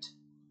fighting it,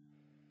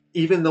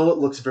 even though it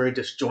looks very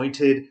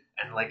disjointed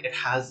and like it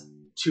has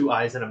two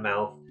eyes and a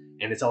mouth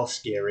and it's all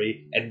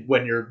scary, and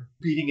when you're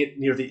beating it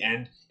near the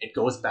end, it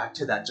goes back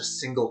to that just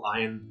single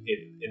eye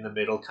in the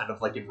middle, kind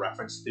of like in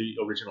reference to the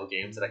original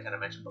games that I kind of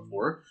mentioned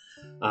before.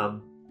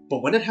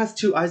 But when it has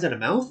two eyes and a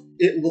mouth,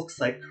 it looks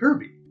like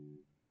Kirby.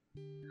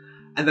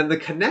 And then the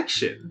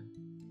connection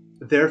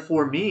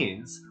therefore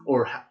means,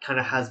 or kind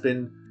of has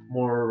been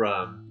more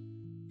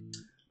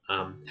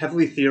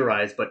heavily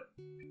theorized, but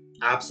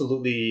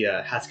absolutely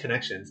has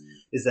connections,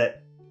 is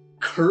that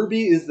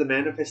Kirby is the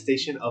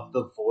manifestation of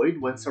the void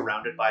when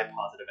surrounded by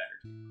positive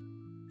energy.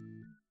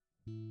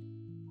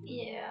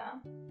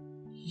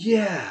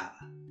 Yeah.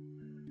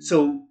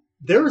 So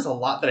there is a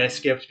lot that I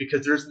skipped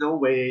because there's no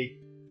way,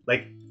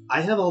 like,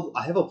 I have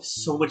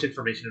so much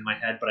information in my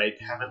head, but I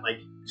haven't like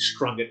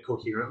strung it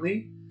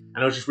coherently.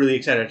 And I was just really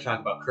excited to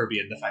talk about Kirby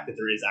and the fact that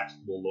there is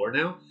actual lore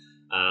now.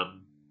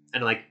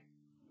 And like,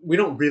 we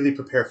don't really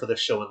prepare for this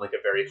show in like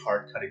a very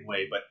hard-cutting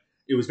way, but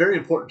it was very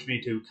important to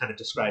me to kind of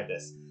describe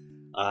this.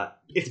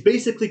 It's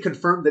basically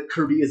confirmed that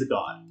Kirby is a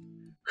god.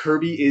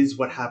 Kirby is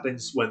what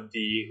happens when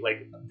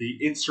the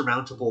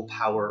insurmountable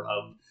power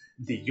of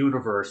the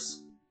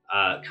universe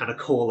kind of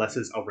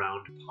coalesces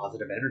around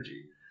positive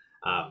energy.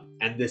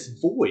 And this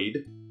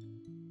void,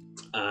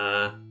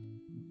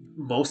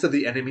 most of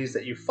the enemies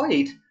that you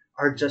fight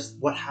are just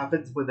what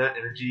happens when that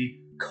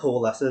energy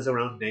coalesces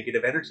around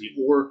negative energy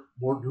or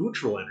more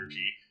neutral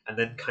energy, and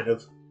then kind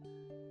of,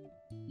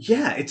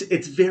 yeah,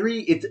 it's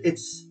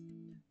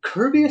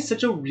Kirby is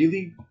such a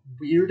really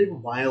weird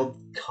and wild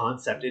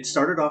concept. It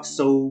started off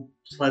so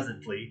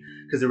pleasantly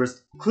because there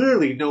was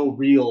clearly no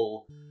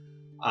real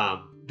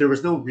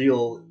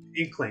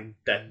inkling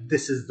that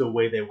this is the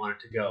way they wanted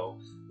to go.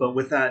 But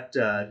with that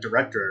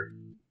director,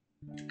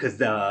 because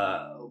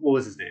what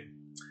was his name?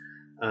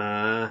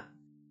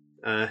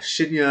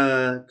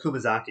 Shinya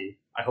Kumazaki.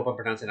 I hope I'm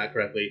pronouncing that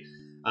correctly.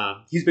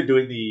 He's been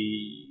doing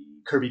the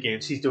Kirby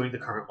games. He's doing the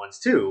current ones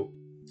too.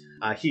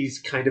 He's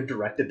kind of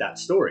directed that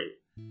story.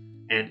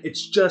 And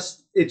it's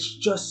just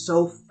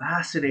so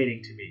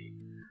fascinating to me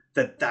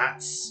that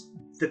that's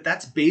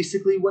that's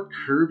basically what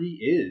Kirby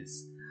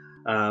is.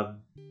 Well,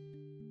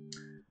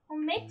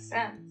 makes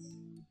sense.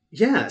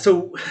 Yeah,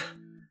 so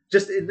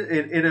just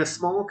in a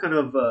small kind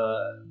of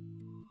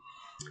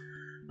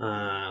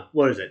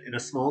what is it? In a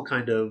small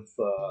kind of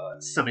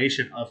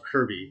summation of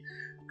Kirby,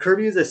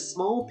 Kirby is a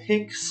small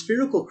pink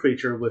spherical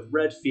creature with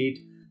red feet,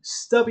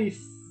 stubby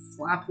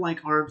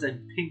flap-like arms,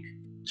 and pink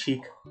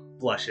cheek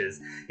blushes.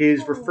 He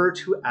is referred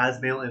to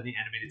as male in the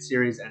animated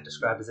series and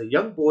described as a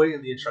young boy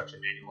in the instruction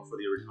manual for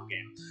the original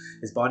game.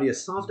 His body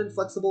is soft and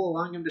flexible,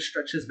 allowing him to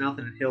stretch his mouth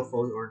and inhale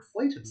foes or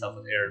inflate himself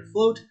with air and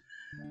float.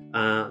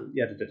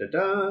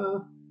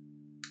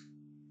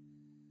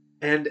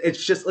 And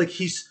it's just like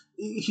he's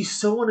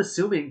so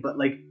unassuming, but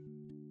like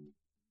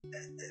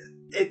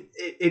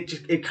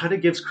it kind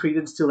of gives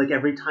credence to like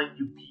every time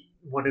you beat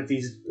one of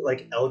these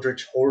like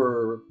eldritch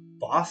horror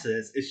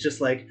bosses, it's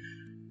just like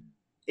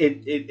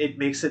it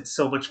makes it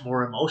so much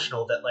more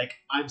emotional that like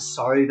I'm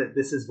sorry that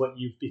this is what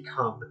you've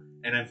become,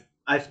 and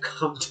I've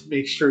come to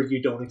make sure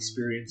you don't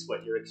experience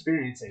what you're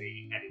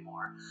experiencing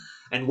anymore.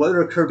 And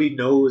whether Kirby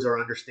knows or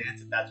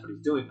understands that that's what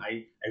he's doing,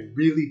 I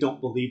really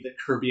don't believe that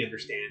Kirby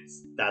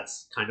understands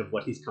that's kind of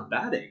what he's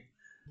combating.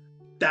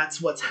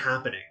 That's what's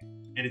happening.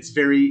 And it's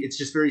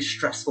just very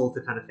stressful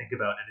to kind of think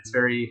about, and it's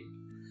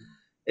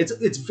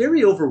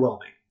very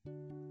overwhelming.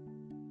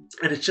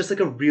 And it's just like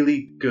a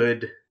really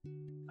good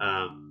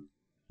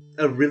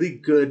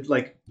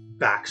like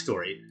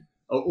backstory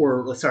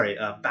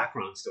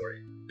background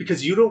story,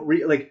 because I didn't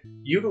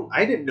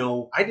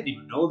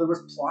even know there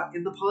was plot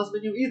in the pause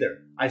menu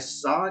either. I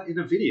saw it in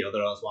a video that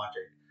I was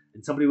watching,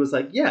 and somebody was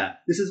like, yeah,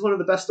 this is one of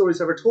the best stories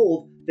ever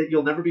told that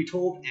you'll never be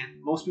told and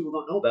most people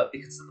don't know about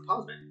because it's in the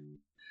pause menu.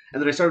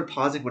 And then I started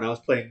pausing when I was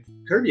playing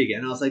Kirby again,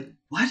 and I was like,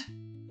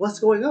 what's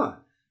going on?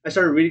 I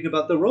started reading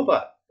about the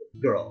robot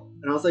girl,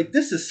 and I was like,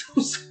 this is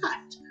so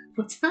sad.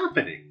 What's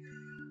happening?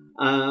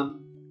 Why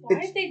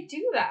did they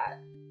do that?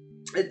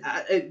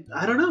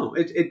 I don't know.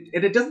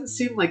 It doesn't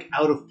seem like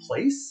out of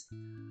place,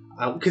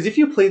 because if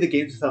you play the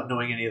games without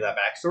knowing any of that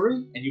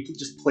backstory and you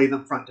just play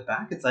them front to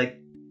back, it's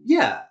like,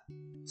 yeah,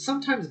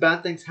 sometimes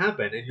bad things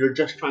happen and you're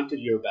just trying to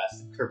do your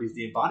best, and Kirby's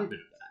the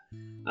embodiment of that.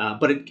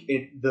 But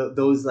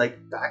those like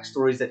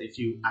backstories that if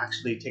you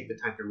actually take the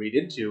time to read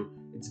into,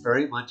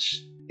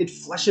 it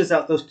fleshes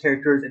out those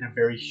characters in a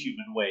very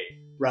human way,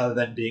 rather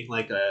than being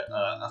like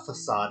a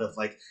facade of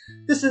like,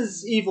 this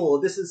is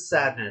evil, this is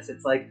sadness.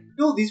 It's like,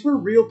 no, these were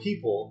real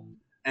people,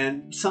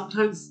 and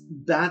sometimes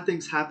bad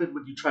things happen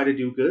when you try to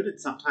do good, and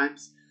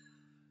sometimes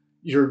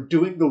you're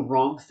doing the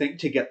wrong thing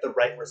to get the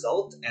right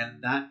result,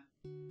 and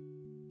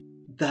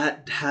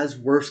that has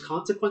worse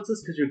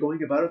consequences because you're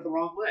going about it the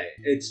wrong way.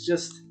 It's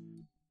just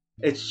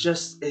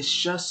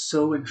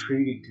so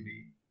intriguing to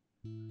me.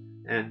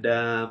 And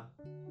Yeah.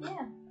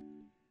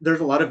 there's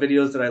a lot of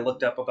videos that I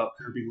looked up about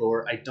Kirby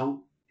lore. I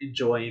don't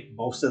enjoy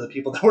most of the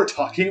people that were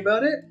talking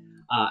about it,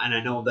 and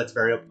I know that's a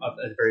very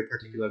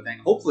particular thing.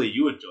 Hopefully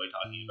you enjoy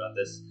talking about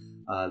this,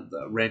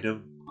 the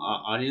random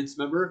audience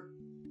member,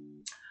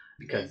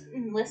 because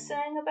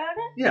listening about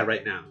it. Yeah,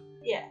 right now.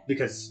 Yeah.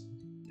 Because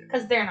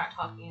they're not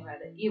talking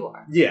about it. You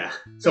are. Yeah.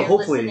 So they're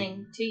hopefully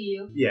listening to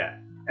you. Yeah,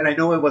 and I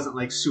know I wasn't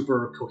like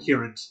super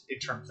coherent in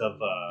terms of.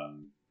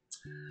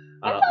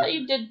 I thought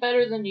you did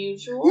better than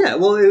usual. Yeah,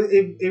 well,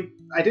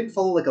 I didn't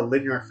follow like a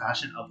linear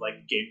fashion of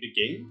like game to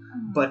game,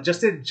 but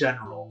just in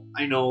general,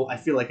 I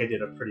feel like I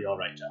did a pretty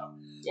alright job.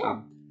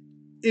 Yeah.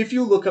 If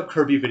you look up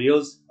Kirby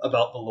videos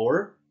about the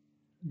lore,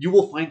 you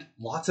will find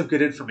lots of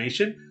good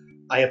information.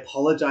 I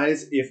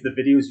apologize if the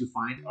videos you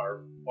find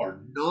are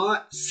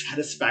not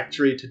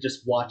satisfactory to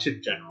just watch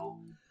in general,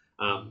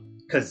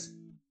 because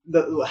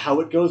how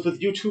it goes with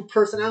YouTube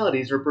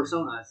personalities or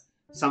personas,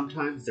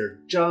 sometimes they're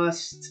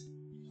just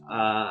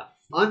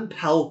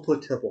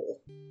unpalatable,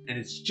 and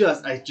it's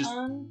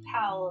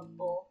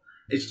unpalatable.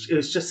 It's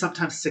just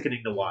sometimes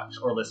sickening to watch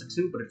or listen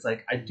to, but it's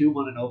like, I do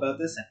want to know about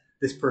this, and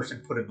this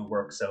person put in the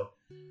work, so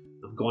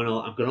I'm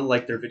gonna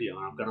like their video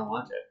and I'm gonna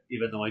watch it,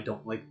 even though I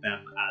don't like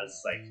them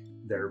as like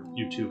their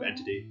YouTube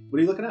entity. What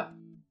are you looking up?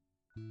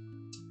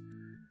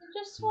 I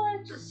just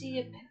wanted to see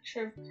a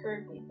picture of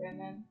Kirby,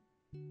 Brennan.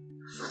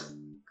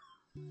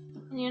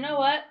 And you know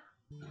what?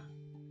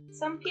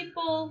 Some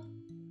people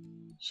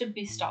should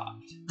be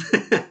stopped.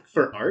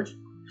 For art?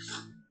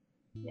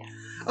 Yeah.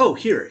 Oh,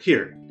 here.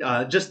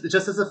 Just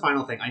as a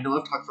final thing, I know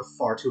I've talked for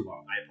far too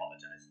long. I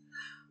apologize.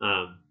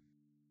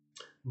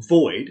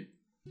 Void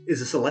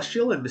is a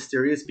celestial and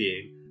mysterious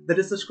being that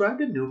is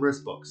described in numerous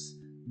books,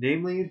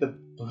 namely the.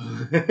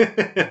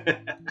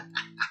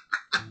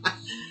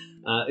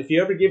 If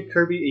you ever give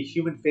Kirby a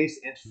human face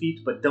and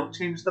feet but don't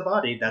change the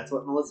body, that's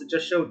what Melissa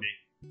just showed me.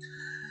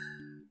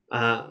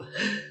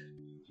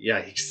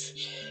 Yikes.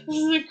 This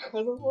is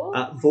incredible.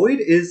 Void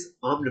is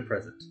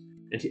omnipresent,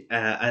 and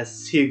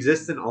as he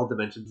exists in all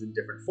dimensions in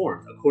different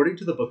forms. According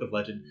to the Book of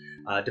Legend,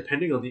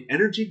 depending on the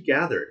energy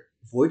gathered,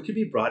 Void can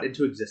be brought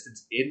into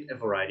existence in a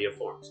variety of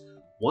forms.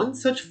 One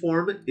such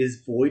form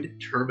is Void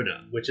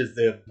Termina, which is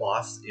the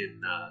boss in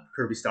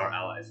Kirby Star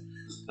Allies,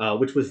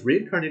 which was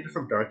reincarnated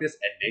from darkness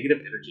and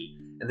negative energy,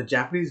 and the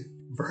Japanese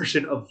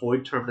version of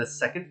Void Terminus'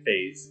 second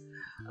phase,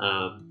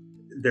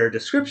 their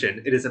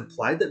description, it is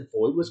implied that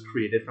Void was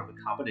created from a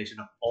combination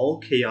of all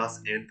chaos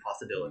and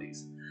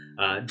possibilities.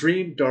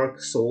 Dream, dark,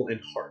 soul,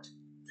 and heart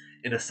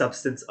in a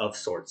substance of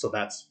sorts. So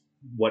that's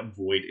what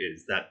Void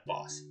is, that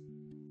boss.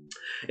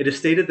 It is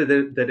stated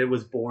that it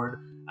was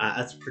born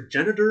as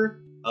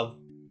progenitor of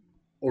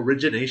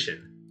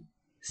origination,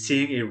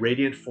 seeing a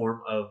radiant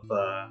form of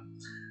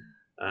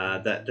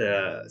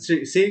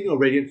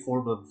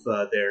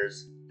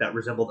theirs that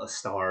resembled a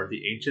star.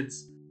 The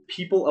ancients,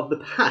 people of the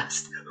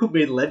past, who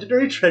made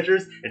legendary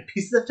treasures and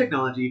pieces of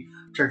technology,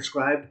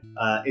 transcribed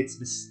its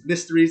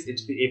mysteries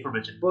into the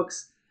aforementioned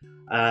books.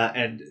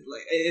 And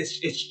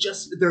it's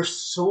just, there's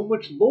so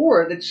much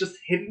lore that's just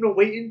hidden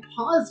away in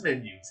pause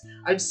menus.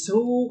 I'm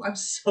so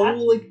That's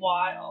like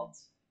wild.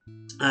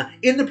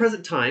 in the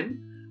present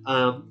time.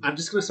 I'm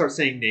just gonna start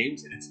saying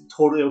names, and it's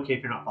totally okay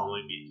if you're not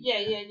following me.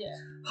 Yeah.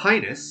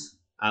 Highness,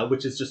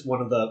 which is just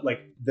one of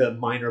the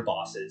minor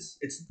bosses.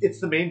 It's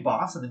the main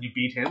boss, and then you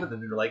beat him, and then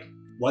you're like,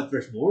 what?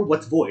 There's more?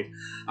 What's Void?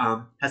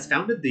 Has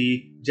founded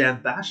the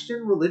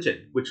Jambastian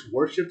religion, which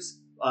worships.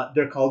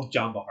 They're called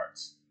Jamba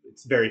Hearts.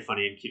 It's very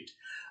funny and cute.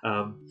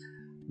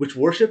 Which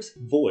worships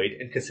Void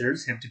and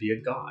considers him to be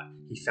a god.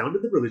 He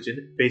founded the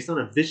religion based on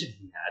a vision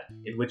he had,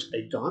 in which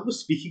a god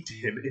was speaking to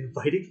him,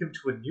 inviting him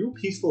to a new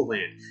peaceful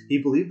land. He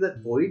believed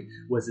that Void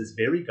was his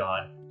very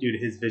god due to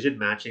his vision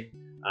matching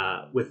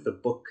with the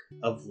Book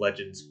of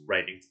Legends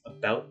writings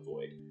about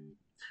Void.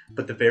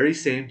 But the very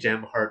same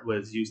gem heart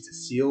was used to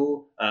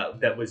seal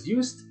that was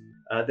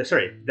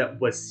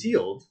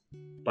sealed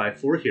by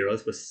 4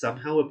 heroes was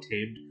somehow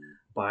obtained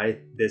by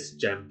this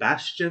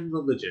Jambastian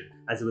religion,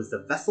 as it was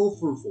the vessel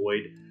for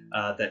Void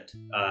that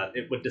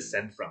it would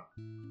descend from,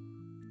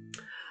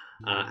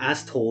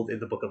 as told in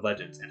the Book of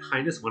Legends. And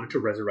Highness wanted to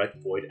resurrect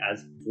Void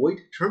as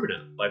Void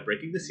Termina by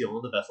breaking the seal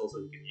on the vessel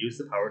so he could use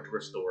the power to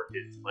restore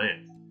his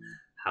land.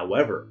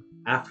 However,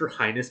 after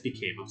Highness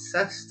became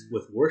obsessed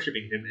with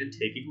worshipping him and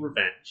taking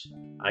revenge,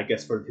 I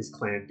guess for his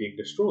clan being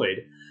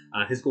destroyed,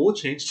 his goal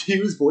changed to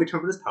use Void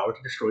Termina's power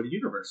to destroy the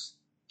universe,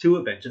 to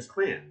avenge his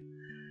clan.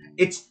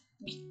 It's...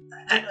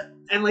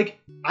 And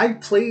like, I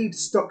played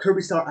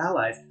Kirby Star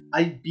Allies.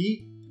 I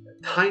beat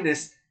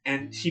Highness,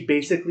 and he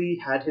basically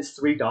had his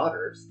 3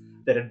 daughters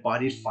that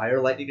embodied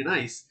fire, lightning, and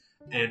ice,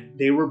 and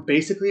they were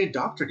basically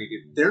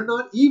indoctrinated. They're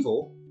not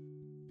evil.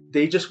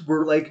 They just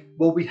were like,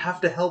 well, we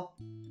have to help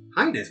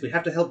Highness. We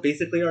have to help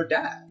basically our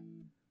dad.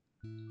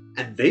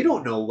 And they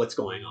don't know what's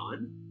going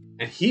on.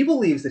 And he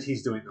believes that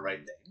he's doing the right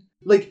thing.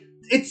 Like,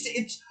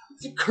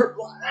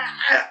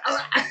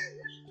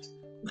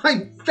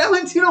 my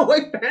Valentino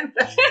White Band.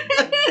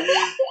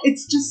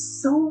 It's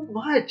just so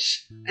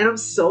much. And I'm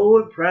so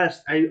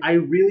impressed. I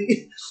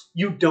really...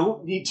 You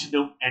don't need to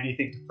know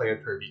anything to play a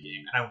Kirby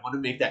game. And I want to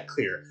make that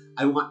clear.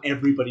 I want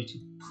everybody to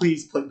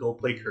please go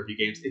play Kirby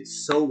games.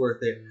 It's so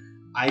worth it.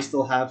 I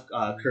still have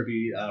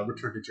Kirby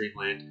Return to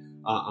Dreamland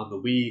on the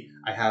Wii.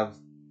 I have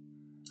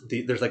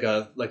there's like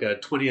a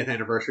 20th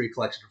anniversary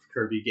collection of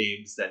Kirby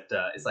games that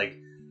is like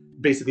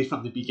basically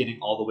from the beginning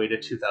all the way to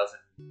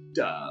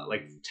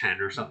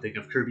 2010 or something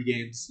of Kirby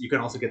games. You can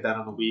also get that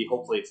on the Wii.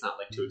 Hopefully it's not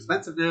like too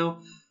expensive now.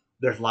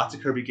 There's lots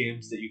of Kirby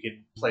games that you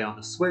can play on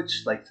the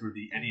Switch, like through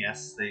the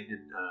NES thing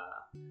and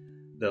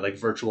the like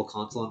virtual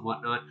console and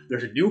whatnot.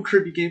 There's a new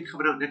Kirby game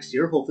coming out next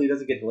year. Hopefully it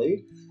doesn't get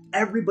delayed.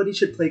 Everybody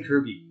should play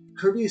Kirby.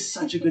 Kirby is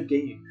such a good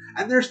game.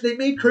 And they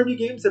made Kirby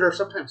games that are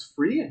sometimes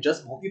free and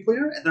just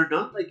multiplayer, and they're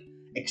not like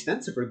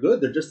extensive or good.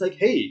 They're just like,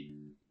 hey,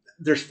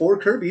 there's 4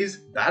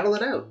 Kirbys, battle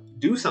it out.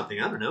 Do something,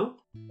 I don't know.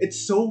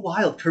 It's so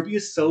wild. Kirby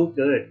is so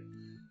good.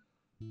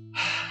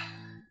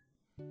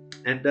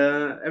 And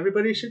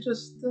everybody should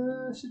just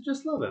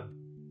love him.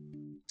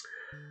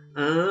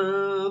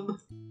 I'm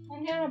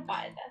gonna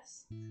buy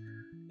this.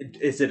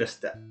 Is it a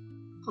step?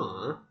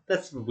 Aw,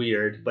 that's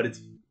weird, but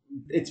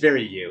it's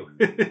very you.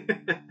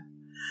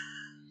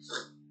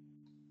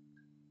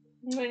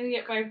 I'm going to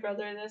get my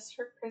brother this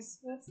for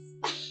Christmas.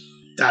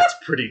 That's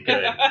pretty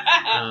good.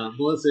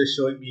 Melissa is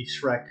showing me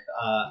Shrek,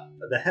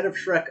 the head of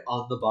Shrek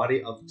on the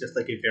body of just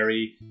like a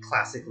very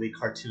classically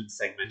cartoon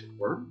segmented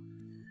worm.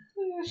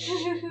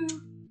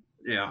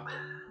 Yeah.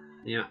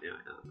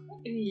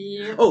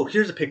 Oh,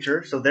 here's a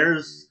picture. So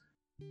there's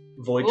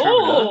Void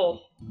Termina.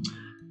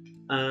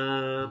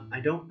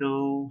 I don't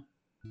know.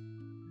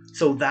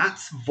 So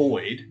that's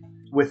Void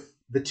with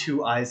the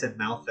 2 eyes and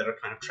mouth that are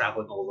kind of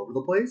traveling all over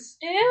the place.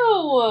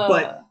 Ew!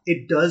 But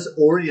it does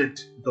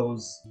orient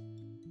those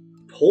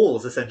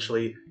poles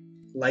essentially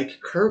like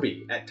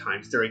Kirby at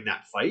times during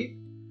that fight.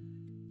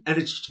 And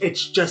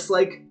it's just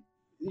like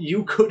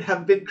you could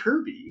have been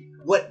Kirby.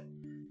 What?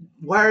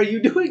 Why are you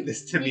doing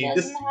this to me? He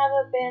doesn't have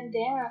a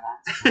bandana,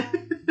 that's why.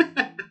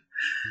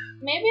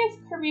 Maybe if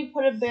Kirby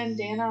put a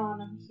bandana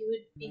on him, he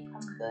would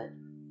become good.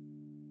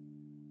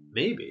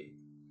 Maybe.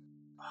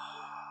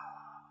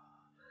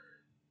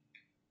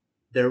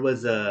 There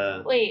was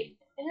a... Wait,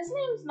 his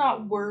name's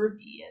not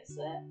Werby, is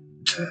it?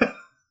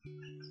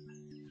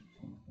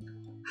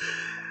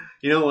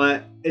 You know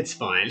what? It's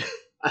fine.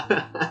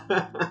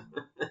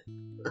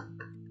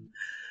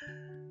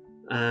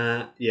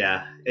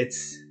 Yeah,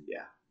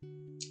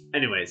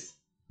 Anyways,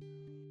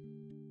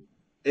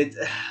 it's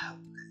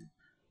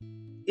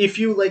if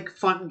you like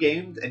fun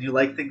games and you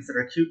like things that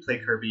are cute, play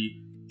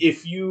Kirby.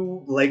 If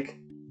you like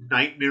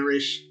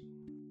nightmarish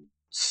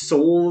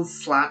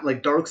Souls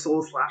like Dark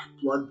Souls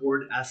 /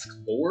 Bloodborne esque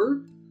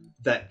lore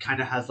that kind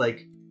of has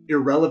like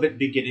irrelevant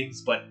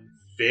beginnings but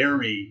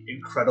very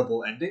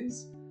incredible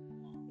endings,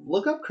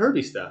 look up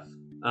Kirby stuff.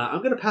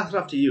 I'm gonna pass it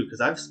off to you because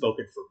I've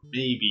spoken for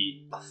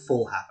maybe a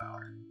full half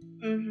hour.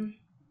 Mm-hmm.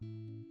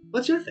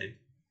 What's your thing?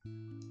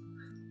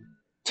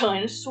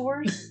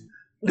 Dinosaurs?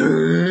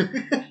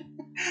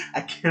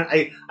 I can't.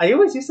 I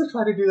always used to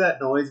try to do that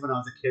noise when I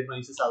was a kid when I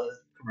used to sell those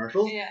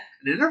commercials. Yeah.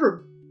 And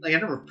I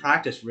never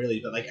practiced really,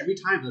 but like every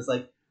time it was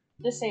like,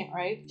 this ain't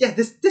right. yeah,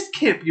 this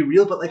can't be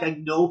real, but like I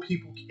know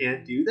people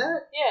can't do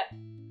that. Yeah.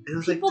 And I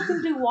was people like,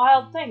 can do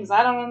wild things.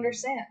 I don't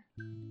understand.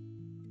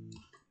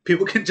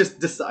 People can just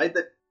decide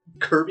that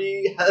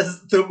Kirby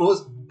has the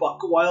most buck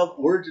wild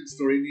origin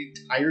story in the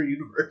entire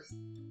universe.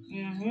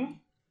 Mm-hmm.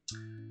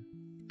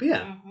 But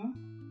yeah. Mm-hmm.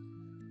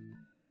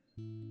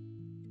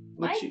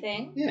 My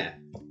thing. Yeah.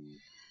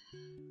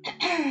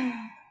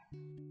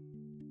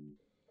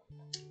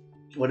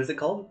 What is it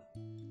called?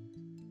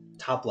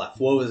 Top left.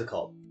 What was it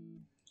called?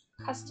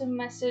 Custom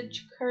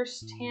message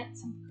cursed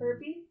handsome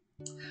Kirby.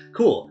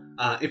 Cool.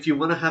 If you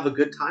want to have a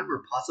good time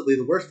or possibly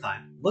the worst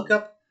time, look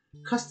up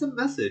custom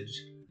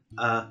message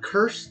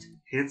cursed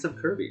handsome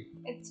Kirby.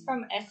 It's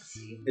from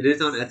Etsy. It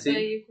is on Etsy. So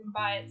you can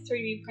buy it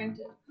 3D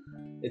printed.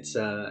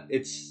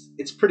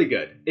 It's pretty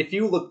good. If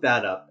you look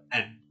that up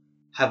and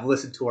have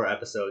listened to our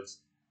episodes,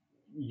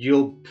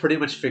 you'll pretty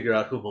much figure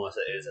out who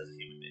Melissa is as a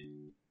human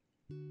being.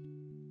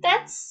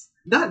 That's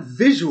not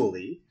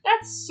visually.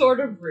 That's sort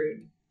of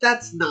rude.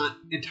 That's not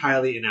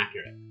entirely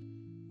inaccurate.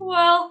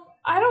 Well,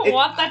 I don't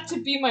want that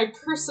to be my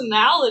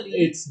personality.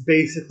 It's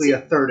basically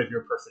a third of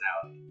your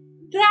personality.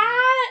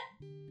 That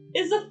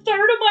is a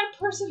third of my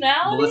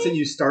personality? Melissa,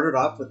 you started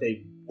off with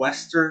a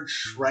Western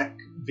Shrek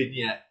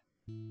vignette.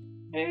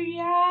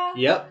 Yeah.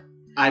 Yep.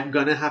 I'm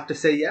gonna have to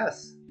say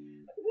yes.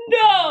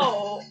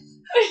 No!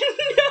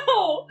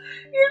 No!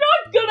 You're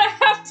not gonna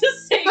have to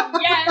say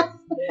yes!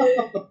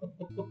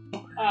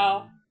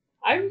 Oh.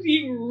 I'm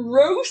being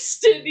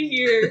roasted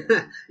here.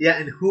 Yeah,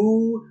 and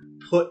who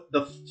put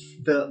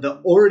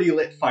the already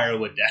lit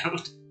firewood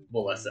down?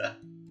 Melissa.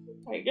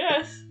 I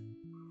guess.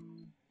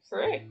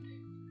 Frick.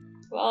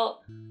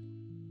 Well,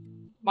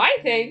 my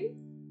thing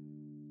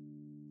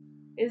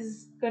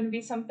is going to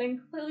be something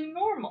completely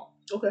normal.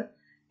 Okay.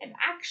 And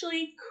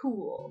actually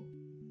cool.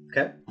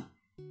 Okay.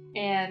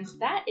 And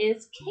that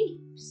is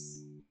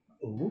capes.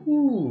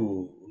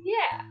 Ooh.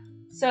 Yeah.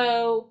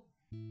 So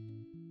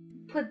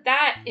put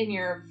that in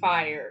your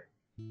fire.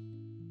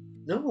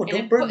 No,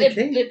 don't burn the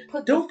cape. It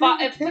put the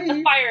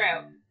fire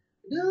out.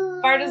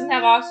 No. Fire doesn't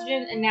have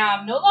oxygen, and now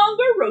I'm no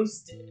longer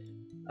roasted.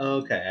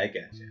 Okay, I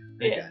get you.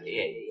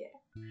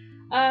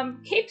 Yeah.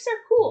 Capes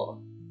are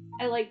cool.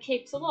 I like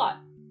capes a lot.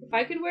 If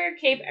I could wear a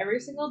cape every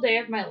single day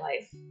of my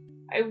life,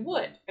 I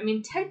would. I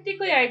mean,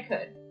 technically I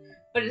could,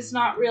 but it's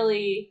not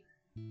really...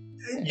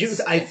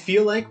 I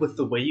feel like with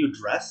the way you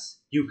dress,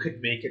 you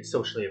could make it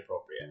socially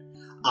appropriate.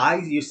 I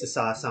used to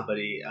saw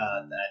somebody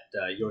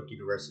at York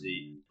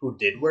University who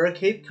did wear a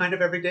cape kind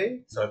of every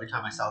day. So every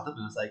time I saw them,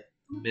 I was like,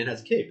 man has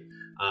a cape.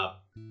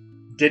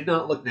 Did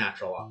not look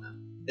natural on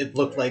them. It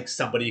looked like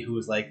somebody who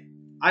was like,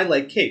 I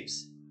like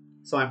capes,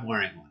 so I'm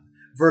wearing one.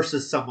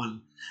 Versus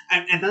someone,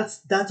 and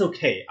that's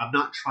okay. I'm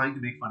not trying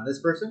to make fun of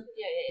this person.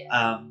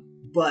 Yeah.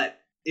 But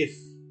if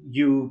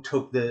you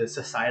took the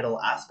societal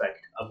aspect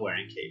of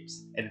wearing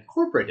capes and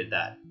incorporated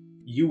that,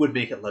 you would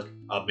make it look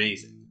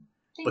amazing.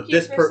 Thank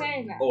you for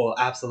saying that. Oh,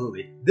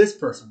 absolutely. This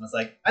person was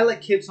like, I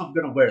like capes, so I'm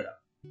going to wear them.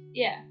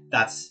 Yeah.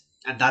 That's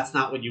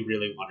not what you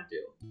really want to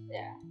do.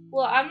 Yeah.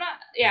 Well, I'm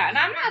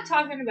not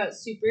talking about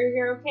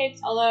superhero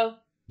capes, although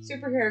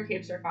superhero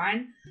capes are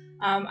fine.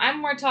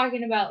 I'm more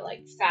talking about,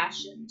 like,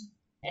 fashion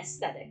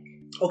aesthetic.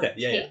 Okay,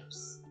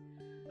 capes.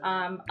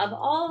 Of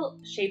all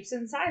shapes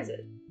and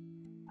sizes.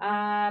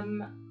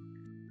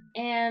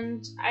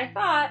 And I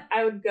thought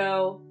I would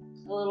go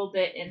a little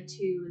bit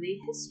into the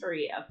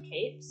history of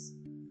capes.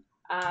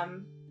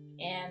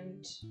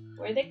 And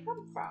where they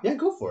come from. Yeah,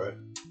 go for it.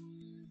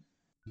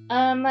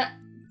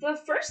 The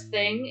first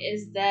thing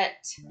is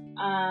that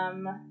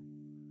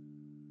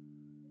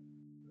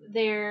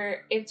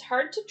it's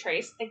hard to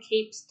trace the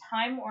cape's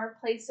time or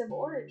place of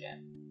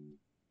origin.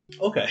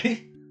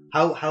 Okay.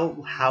 How far?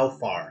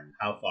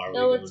 How far?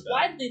 So it's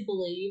widely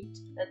believed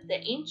that the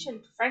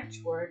ancient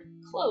French word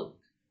cloak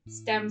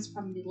stems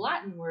from the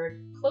Latin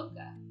word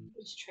cloaca,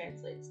 which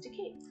translates to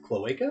cape.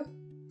 Cloaca?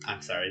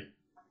 I'm sorry.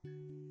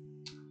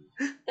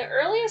 The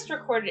earliest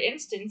recorded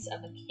instance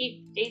of a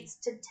cape dates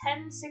to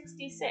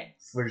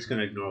 1066. We're just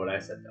gonna ignore what I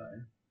said, though.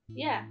 Right?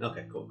 Yeah.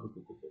 Okay. Cool.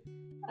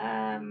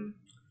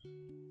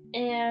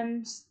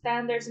 And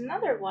then there's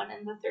another one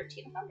in the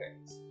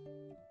 1300s.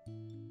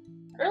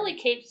 Early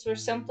capes were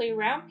simply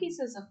round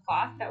pieces of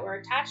cloth that were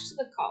attached to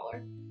the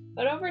collar,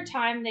 but over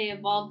time they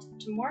evolved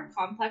to more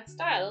complex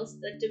styles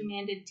that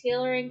demanded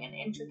tailoring and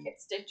intricate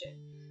stitching,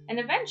 and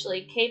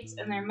eventually capes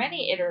and their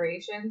many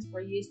iterations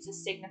were used to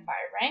signify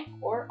rank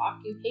or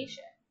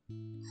occupation.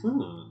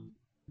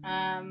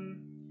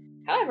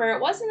 However,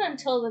 it wasn't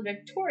until the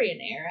Victorian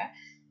era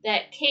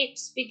that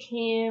capes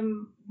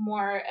became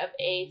more of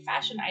a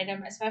fashion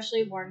item,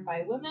 especially worn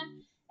by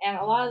women, and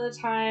a lot of the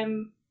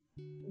time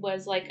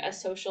was like a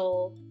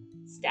social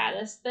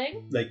status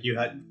thing. Like you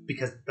had,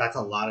 because that's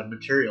a lot of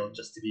material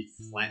just to be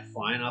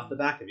flying off the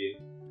back of you.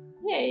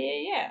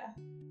 Yeah.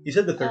 You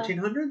said the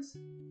 1300s?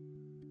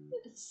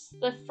 It's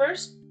the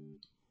first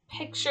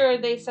picture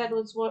they said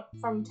was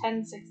from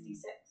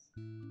 1066.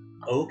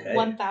 Okay.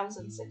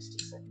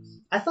 1066.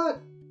 I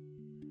thought,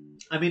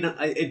 I mean,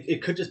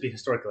 it could just be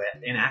historically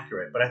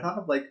inaccurate, but I thought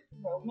of like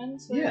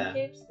Romans wearing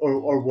capes?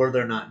 Or were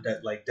there not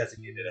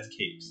designated as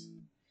capes?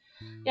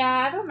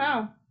 Yeah, I don't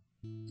know.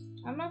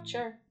 I'm not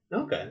sure.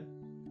 Okay.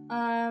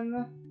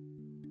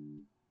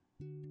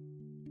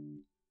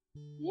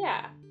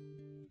 Yeah.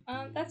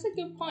 That's a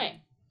good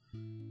point.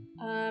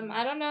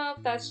 I don't know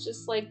if that's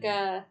just like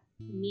a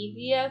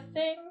media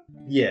thing.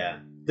 Yeah.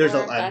 There's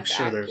I'm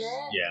sure accurate. There's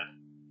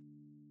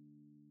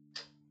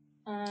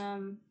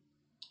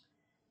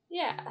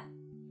yeah.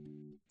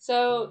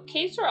 So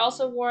capes were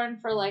also worn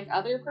for like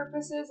other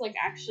purposes, like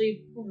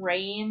actually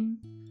rain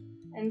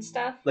and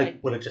stuff. Like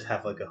would it just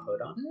have like a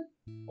hood on it?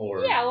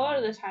 Or yeah, a lot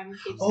of the time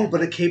capes. Oh,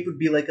 but a cape would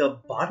be like a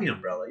body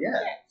umbrella. Yeah.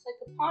 Yeah, it's like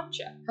a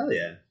poncho. Hell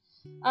yeah.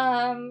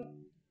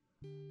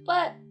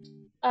 But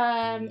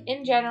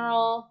in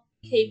general,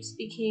 capes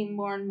became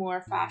more and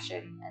more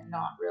fashion and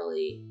not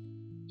really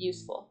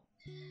useful.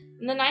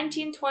 In the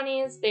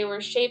 1920s, they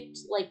were shaped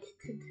like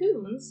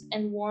cocoons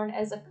and worn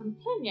as a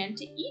companion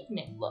to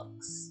evening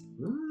looks.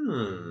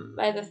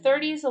 By the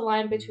 30s, the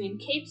line between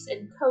capes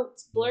and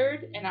coats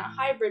blurred, and a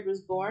hybrid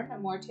was born, a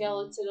more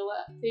tailored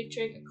silhouette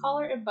featuring a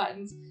collar and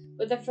buttons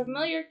with the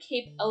familiar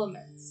cape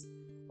elements,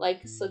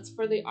 like slits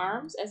for the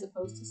arms as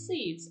opposed to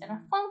sleeves, and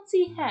a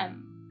fancy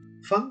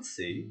hem.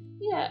 Fancy?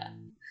 Yeah.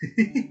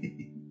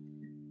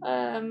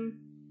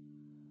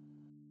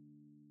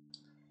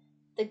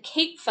 The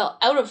cape fell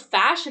out of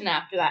fashion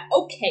after that.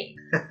 Okay.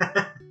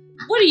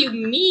 What do you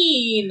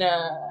mean?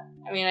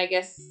 I mean, I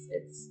guess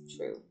it's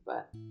true,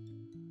 but...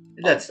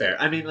 That's fair.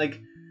 I mean, like,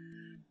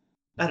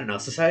 I don't know.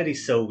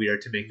 Society's so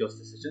weird to make those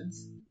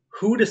decisions.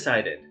 Who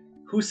decided?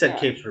 Who said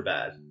capes were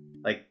bad?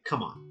 Like,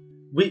 come on.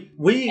 We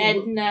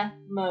Edna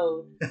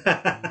Mode.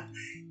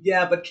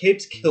 Yeah, but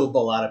capes killed a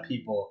lot of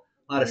people,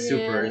 a lot of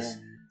supers.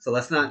 So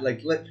let's not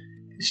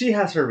she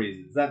has her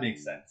reasons. That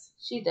makes sense.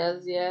 She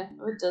does, yeah.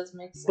 It does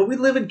make sense. But we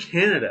live in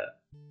Canada.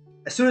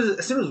 As soon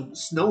as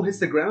snow hits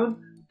the ground,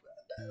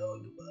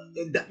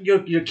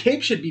 your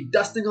cape should be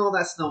dusting all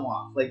that snow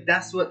off. Like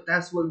that's what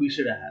we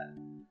should have had.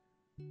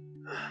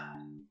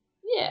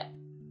 Yeah.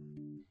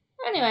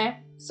 Anyway,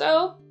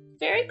 so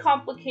very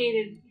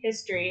complicated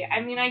history. I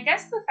mean, I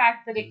guess the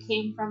fact that it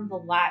came from the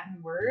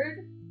Latin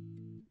word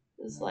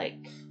is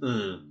like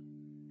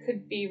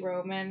could be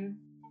Roman.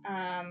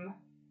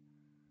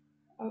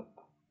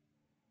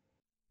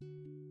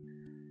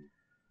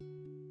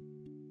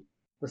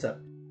 What's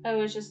up? I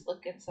was just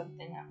looking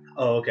something up.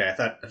 Oh, okay. I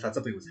thought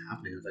something was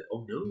happening. I was like,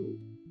 oh no.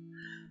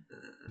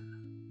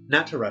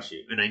 Not to rush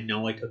you, and I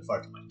know I took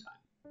far too much time.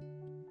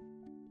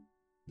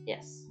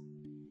 Yes.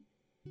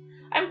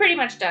 I'm pretty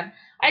much done.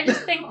 I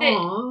just think that...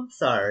 Aw,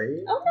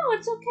 sorry. Oh, no,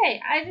 it's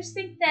okay. I just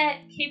think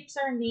that capes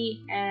are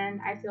neat,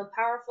 and I feel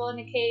powerful in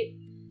a cape,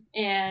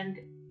 and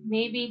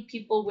maybe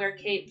people wear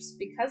capes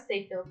because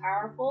they feel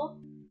powerful,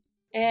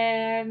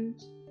 and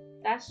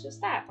that's just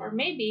that. Or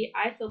maybe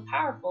I feel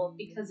powerful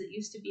because it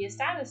used to be a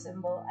status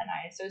symbol, and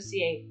I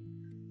associate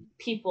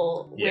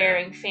people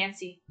wearing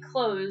fancy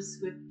clothes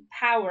with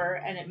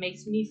power, and it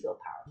makes me feel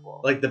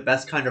powerful. Like the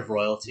best kind of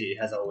royalty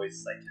has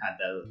always like had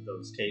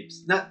those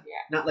capes. Not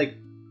like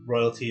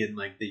royalty in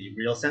like the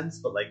real sense,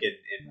 but like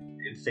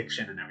in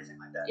fiction and everything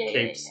like that.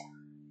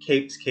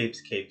 Capes,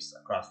 capes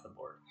across the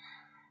board.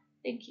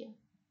 Thank you.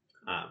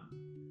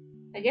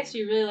 I guess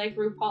you really like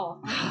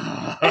RuPaul.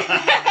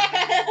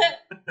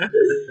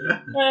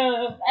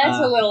 That's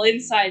a little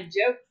inside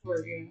joke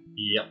for you.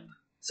 Yep.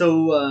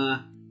 So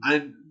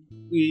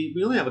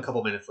we only have a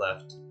couple minutes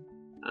left.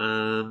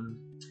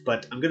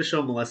 But I'm gonna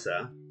show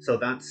Melissa. So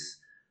that's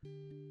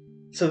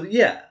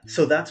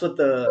what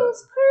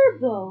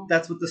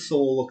the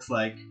soul looks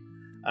like.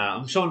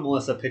 I'm showing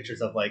Melissa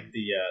pictures of like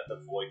the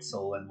void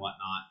soul and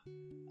whatnot.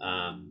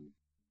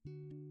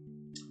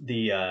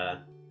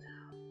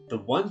 The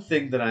one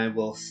thing that I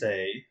will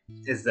say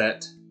is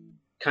that,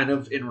 kind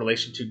of in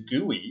relation to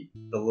Gooey,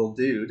 the little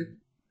dude,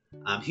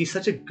 he's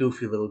such a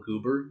goofy little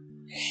goober.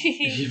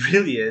 He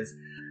really is.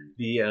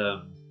 The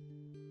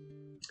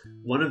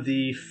one of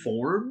the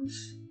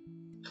forms.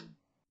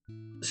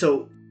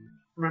 So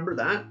remember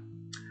that.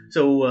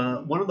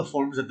 So one of the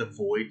forms that the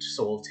void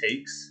soul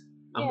takes.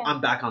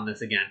 I'm back on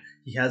this again.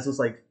 He has those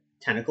like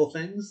tentacle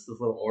things, those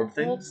little orb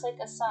things. It looks like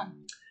a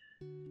sun.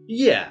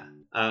 Yeah.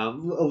 A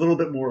little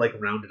bit more like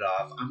rounded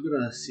off. I'm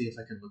gonna see if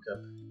I can look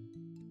up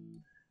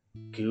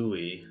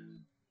Gooey.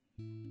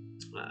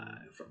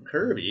 From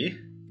Kirby.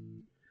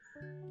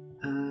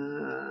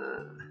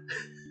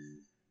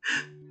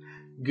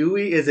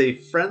 Gooey is a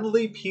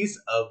friendly piece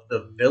of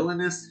the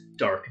villainous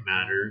dark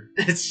matter.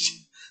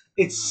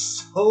 It's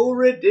so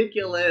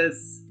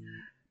ridiculous.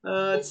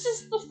 It's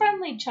just the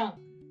friendly chunk.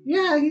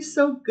 Yeah, he's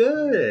so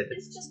good.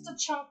 It's just a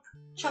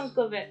chunk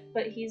of it,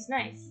 but he's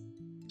nice.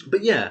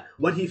 But yeah,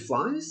 when he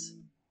flies,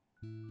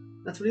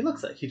 that's what he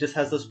looks like. He just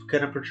has those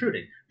kind of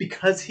protruding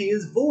because he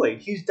is void.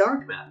 He's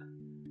dark matter.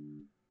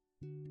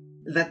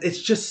 That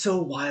it's just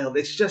so wild.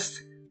 It's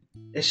just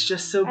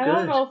so good. I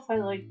don't know if I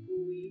like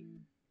Gooey.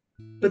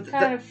 But It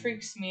kind of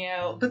freaks me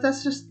out. But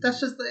that's just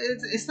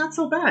it's not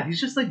so bad. He's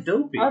just like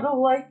dopey. I don't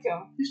like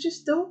him. He's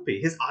just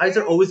dopey. His eyes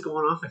are always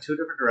going off in two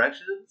different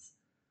directions.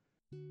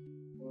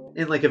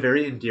 In like a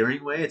very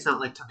endearing way. It's not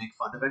like to make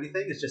fun of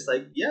anything. It's just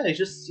like, yeah,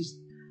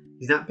 he's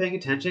not paying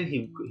attention.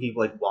 He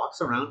like walks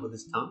around with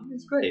his tongue.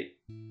 It's great.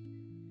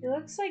 He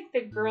looks like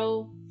the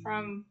girl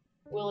from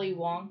Willy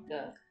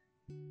Wonka.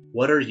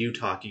 What are you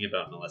talking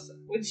about, Melissa?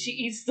 When she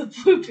eats the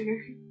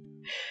blueberry.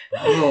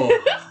 Oh.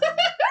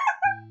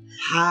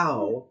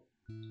 How?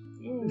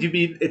 You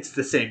mean it's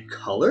the same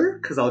color?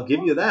 Because I'll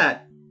give you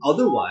that.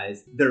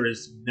 Otherwise, there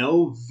is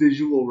no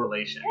visual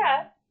relation.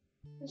 Yeah.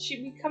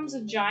 She becomes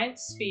a giant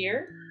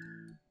sphere.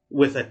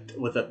 With a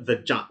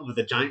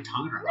giant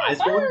tongue and her eyes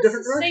going in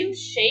different directions. Same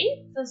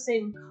shape, the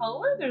same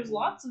color. There's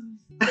lots of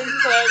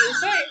things that are the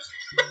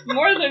same.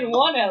 More than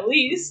one, at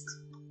least.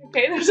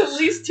 Okay, there's at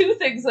least two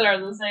things that are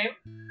the same.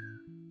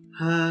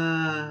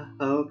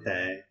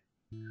 Okay.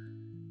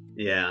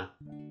 Yeah.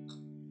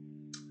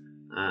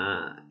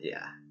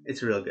 Yeah.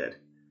 It's real good.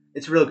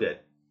 It's real good.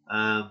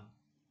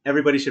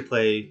 Everybody should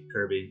play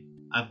Kirby.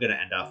 I'm gonna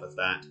end off with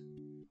that.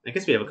 I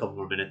guess we have a couple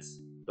more minutes,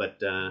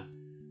 but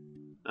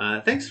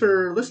thanks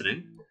for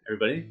listening,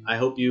 everybody. I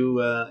hope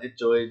you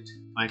enjoyed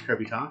my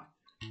Kirby talk.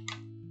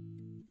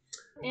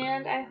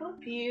 And I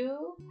hope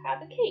you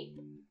have a cape.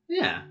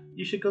 Yeah,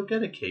 you should go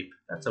get a cape.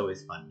 That's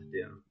always fun to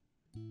do.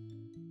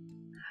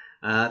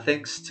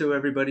 Thanks to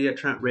everybody at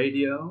Trent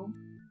Radio.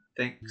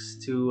 Thanks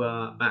to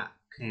Matt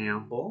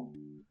Campbell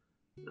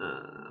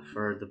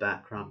for the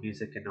background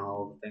music and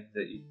all the things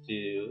that you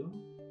do.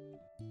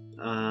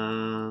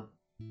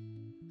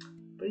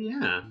 But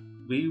yeah,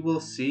 we will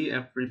see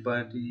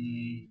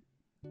everybody.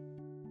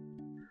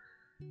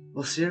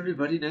 We'll see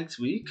everybody next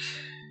week.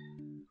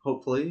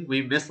 Hopefully,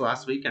 we missed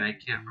last week, and I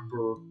can't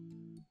remember.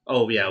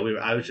 Oh yeah,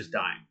 I was just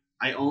dying.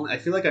 I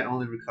feel like I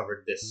only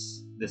recovered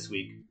this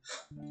week,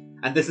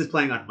 and this is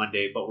playing on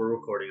Monday, but we're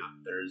recording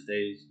on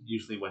Thursday,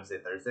 usually Wednesday,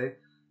 Thursday.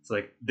 So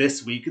like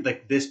this week,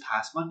 like this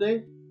past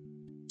Monday,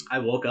 I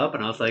woke up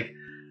and I was like,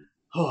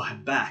 "Oh,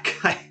 I'm back.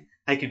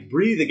 I can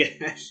breathe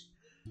again."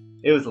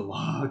 It was a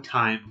long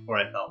time before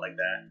I felt like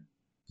that.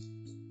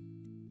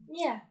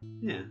 Yeah.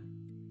 Yeah.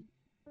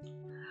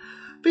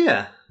 But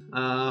yeah,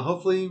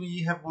 hopefully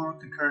we have more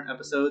concurrent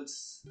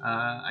episodes.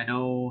 I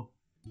know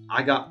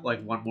I got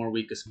like one more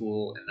week of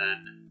school, and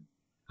then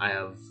I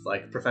have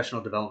like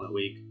professional development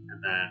week,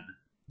 and then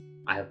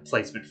I have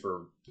placement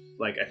for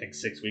like I think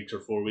 6 weeks or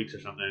 4 weeks or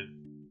something,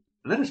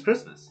 and then it's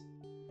Christmas.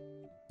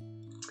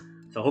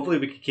 So hopefully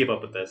we can keep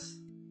up with this.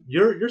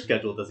 Your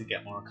schedule doesn't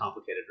get more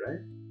complicated, right?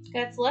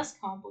 That's less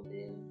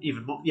complicated.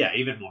 Even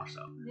more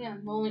so. Yeah,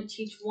 we'll only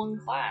teach one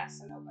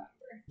class in November.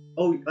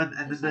 Oh, and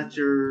then that's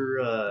your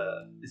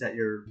is that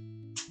your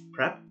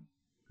prep?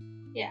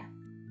 Yeah.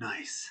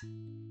 Nice.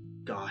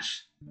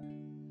 Gosh,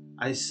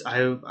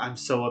 I'm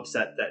so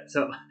upset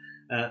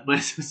that my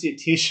associate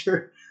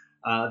teacher,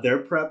 their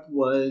prep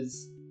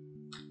was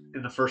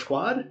in the first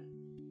quad,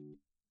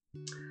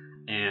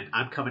 and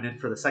I'm coming in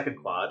for the second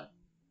quad,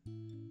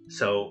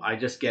 so I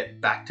just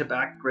get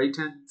back-to-back grade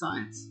 10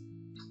 science,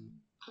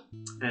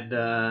 and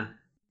the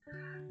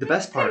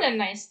best part. It's kind of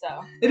nice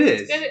though. It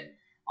is. Good.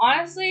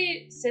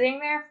 Honestly, sitting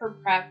there for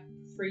prep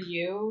for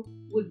you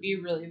would be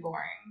really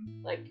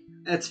boring. Like.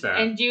 That's fair.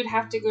 And you'd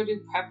have to go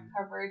do prep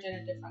coverage in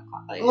a different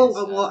class. Like,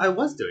 well, I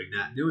was doing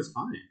that, and it was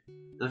fine.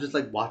 I was just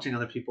like watching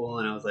other people,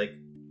 and I was like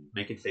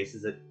making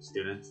faces at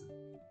students.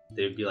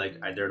 They would be like,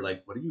 either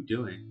like, "What are you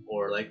doing?"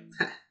 or like,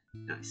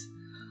 "Nice."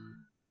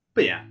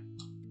 But yeah,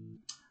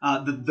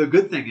 the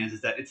good thing is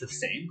that it's the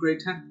same grade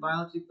 10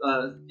 biology.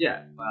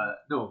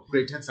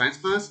 Grade 10 science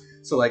class.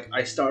 So like,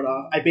 I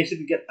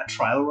basically get a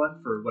trial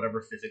run for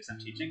whatever physics I'm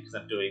teaching because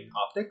I'm doing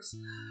optics.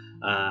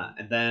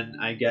 And then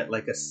I get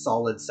like a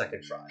solid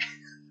second try.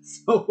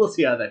 So we'll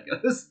see how that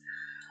goes.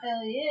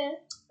 Hell yeah.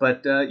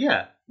 But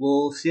yeah,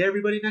 we'll see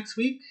everybody next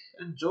week.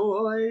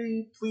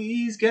 Enjoy.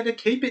 Please get a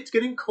cape. It's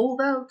getting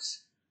cold out.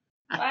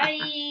 Bye.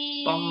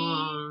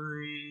 Bye.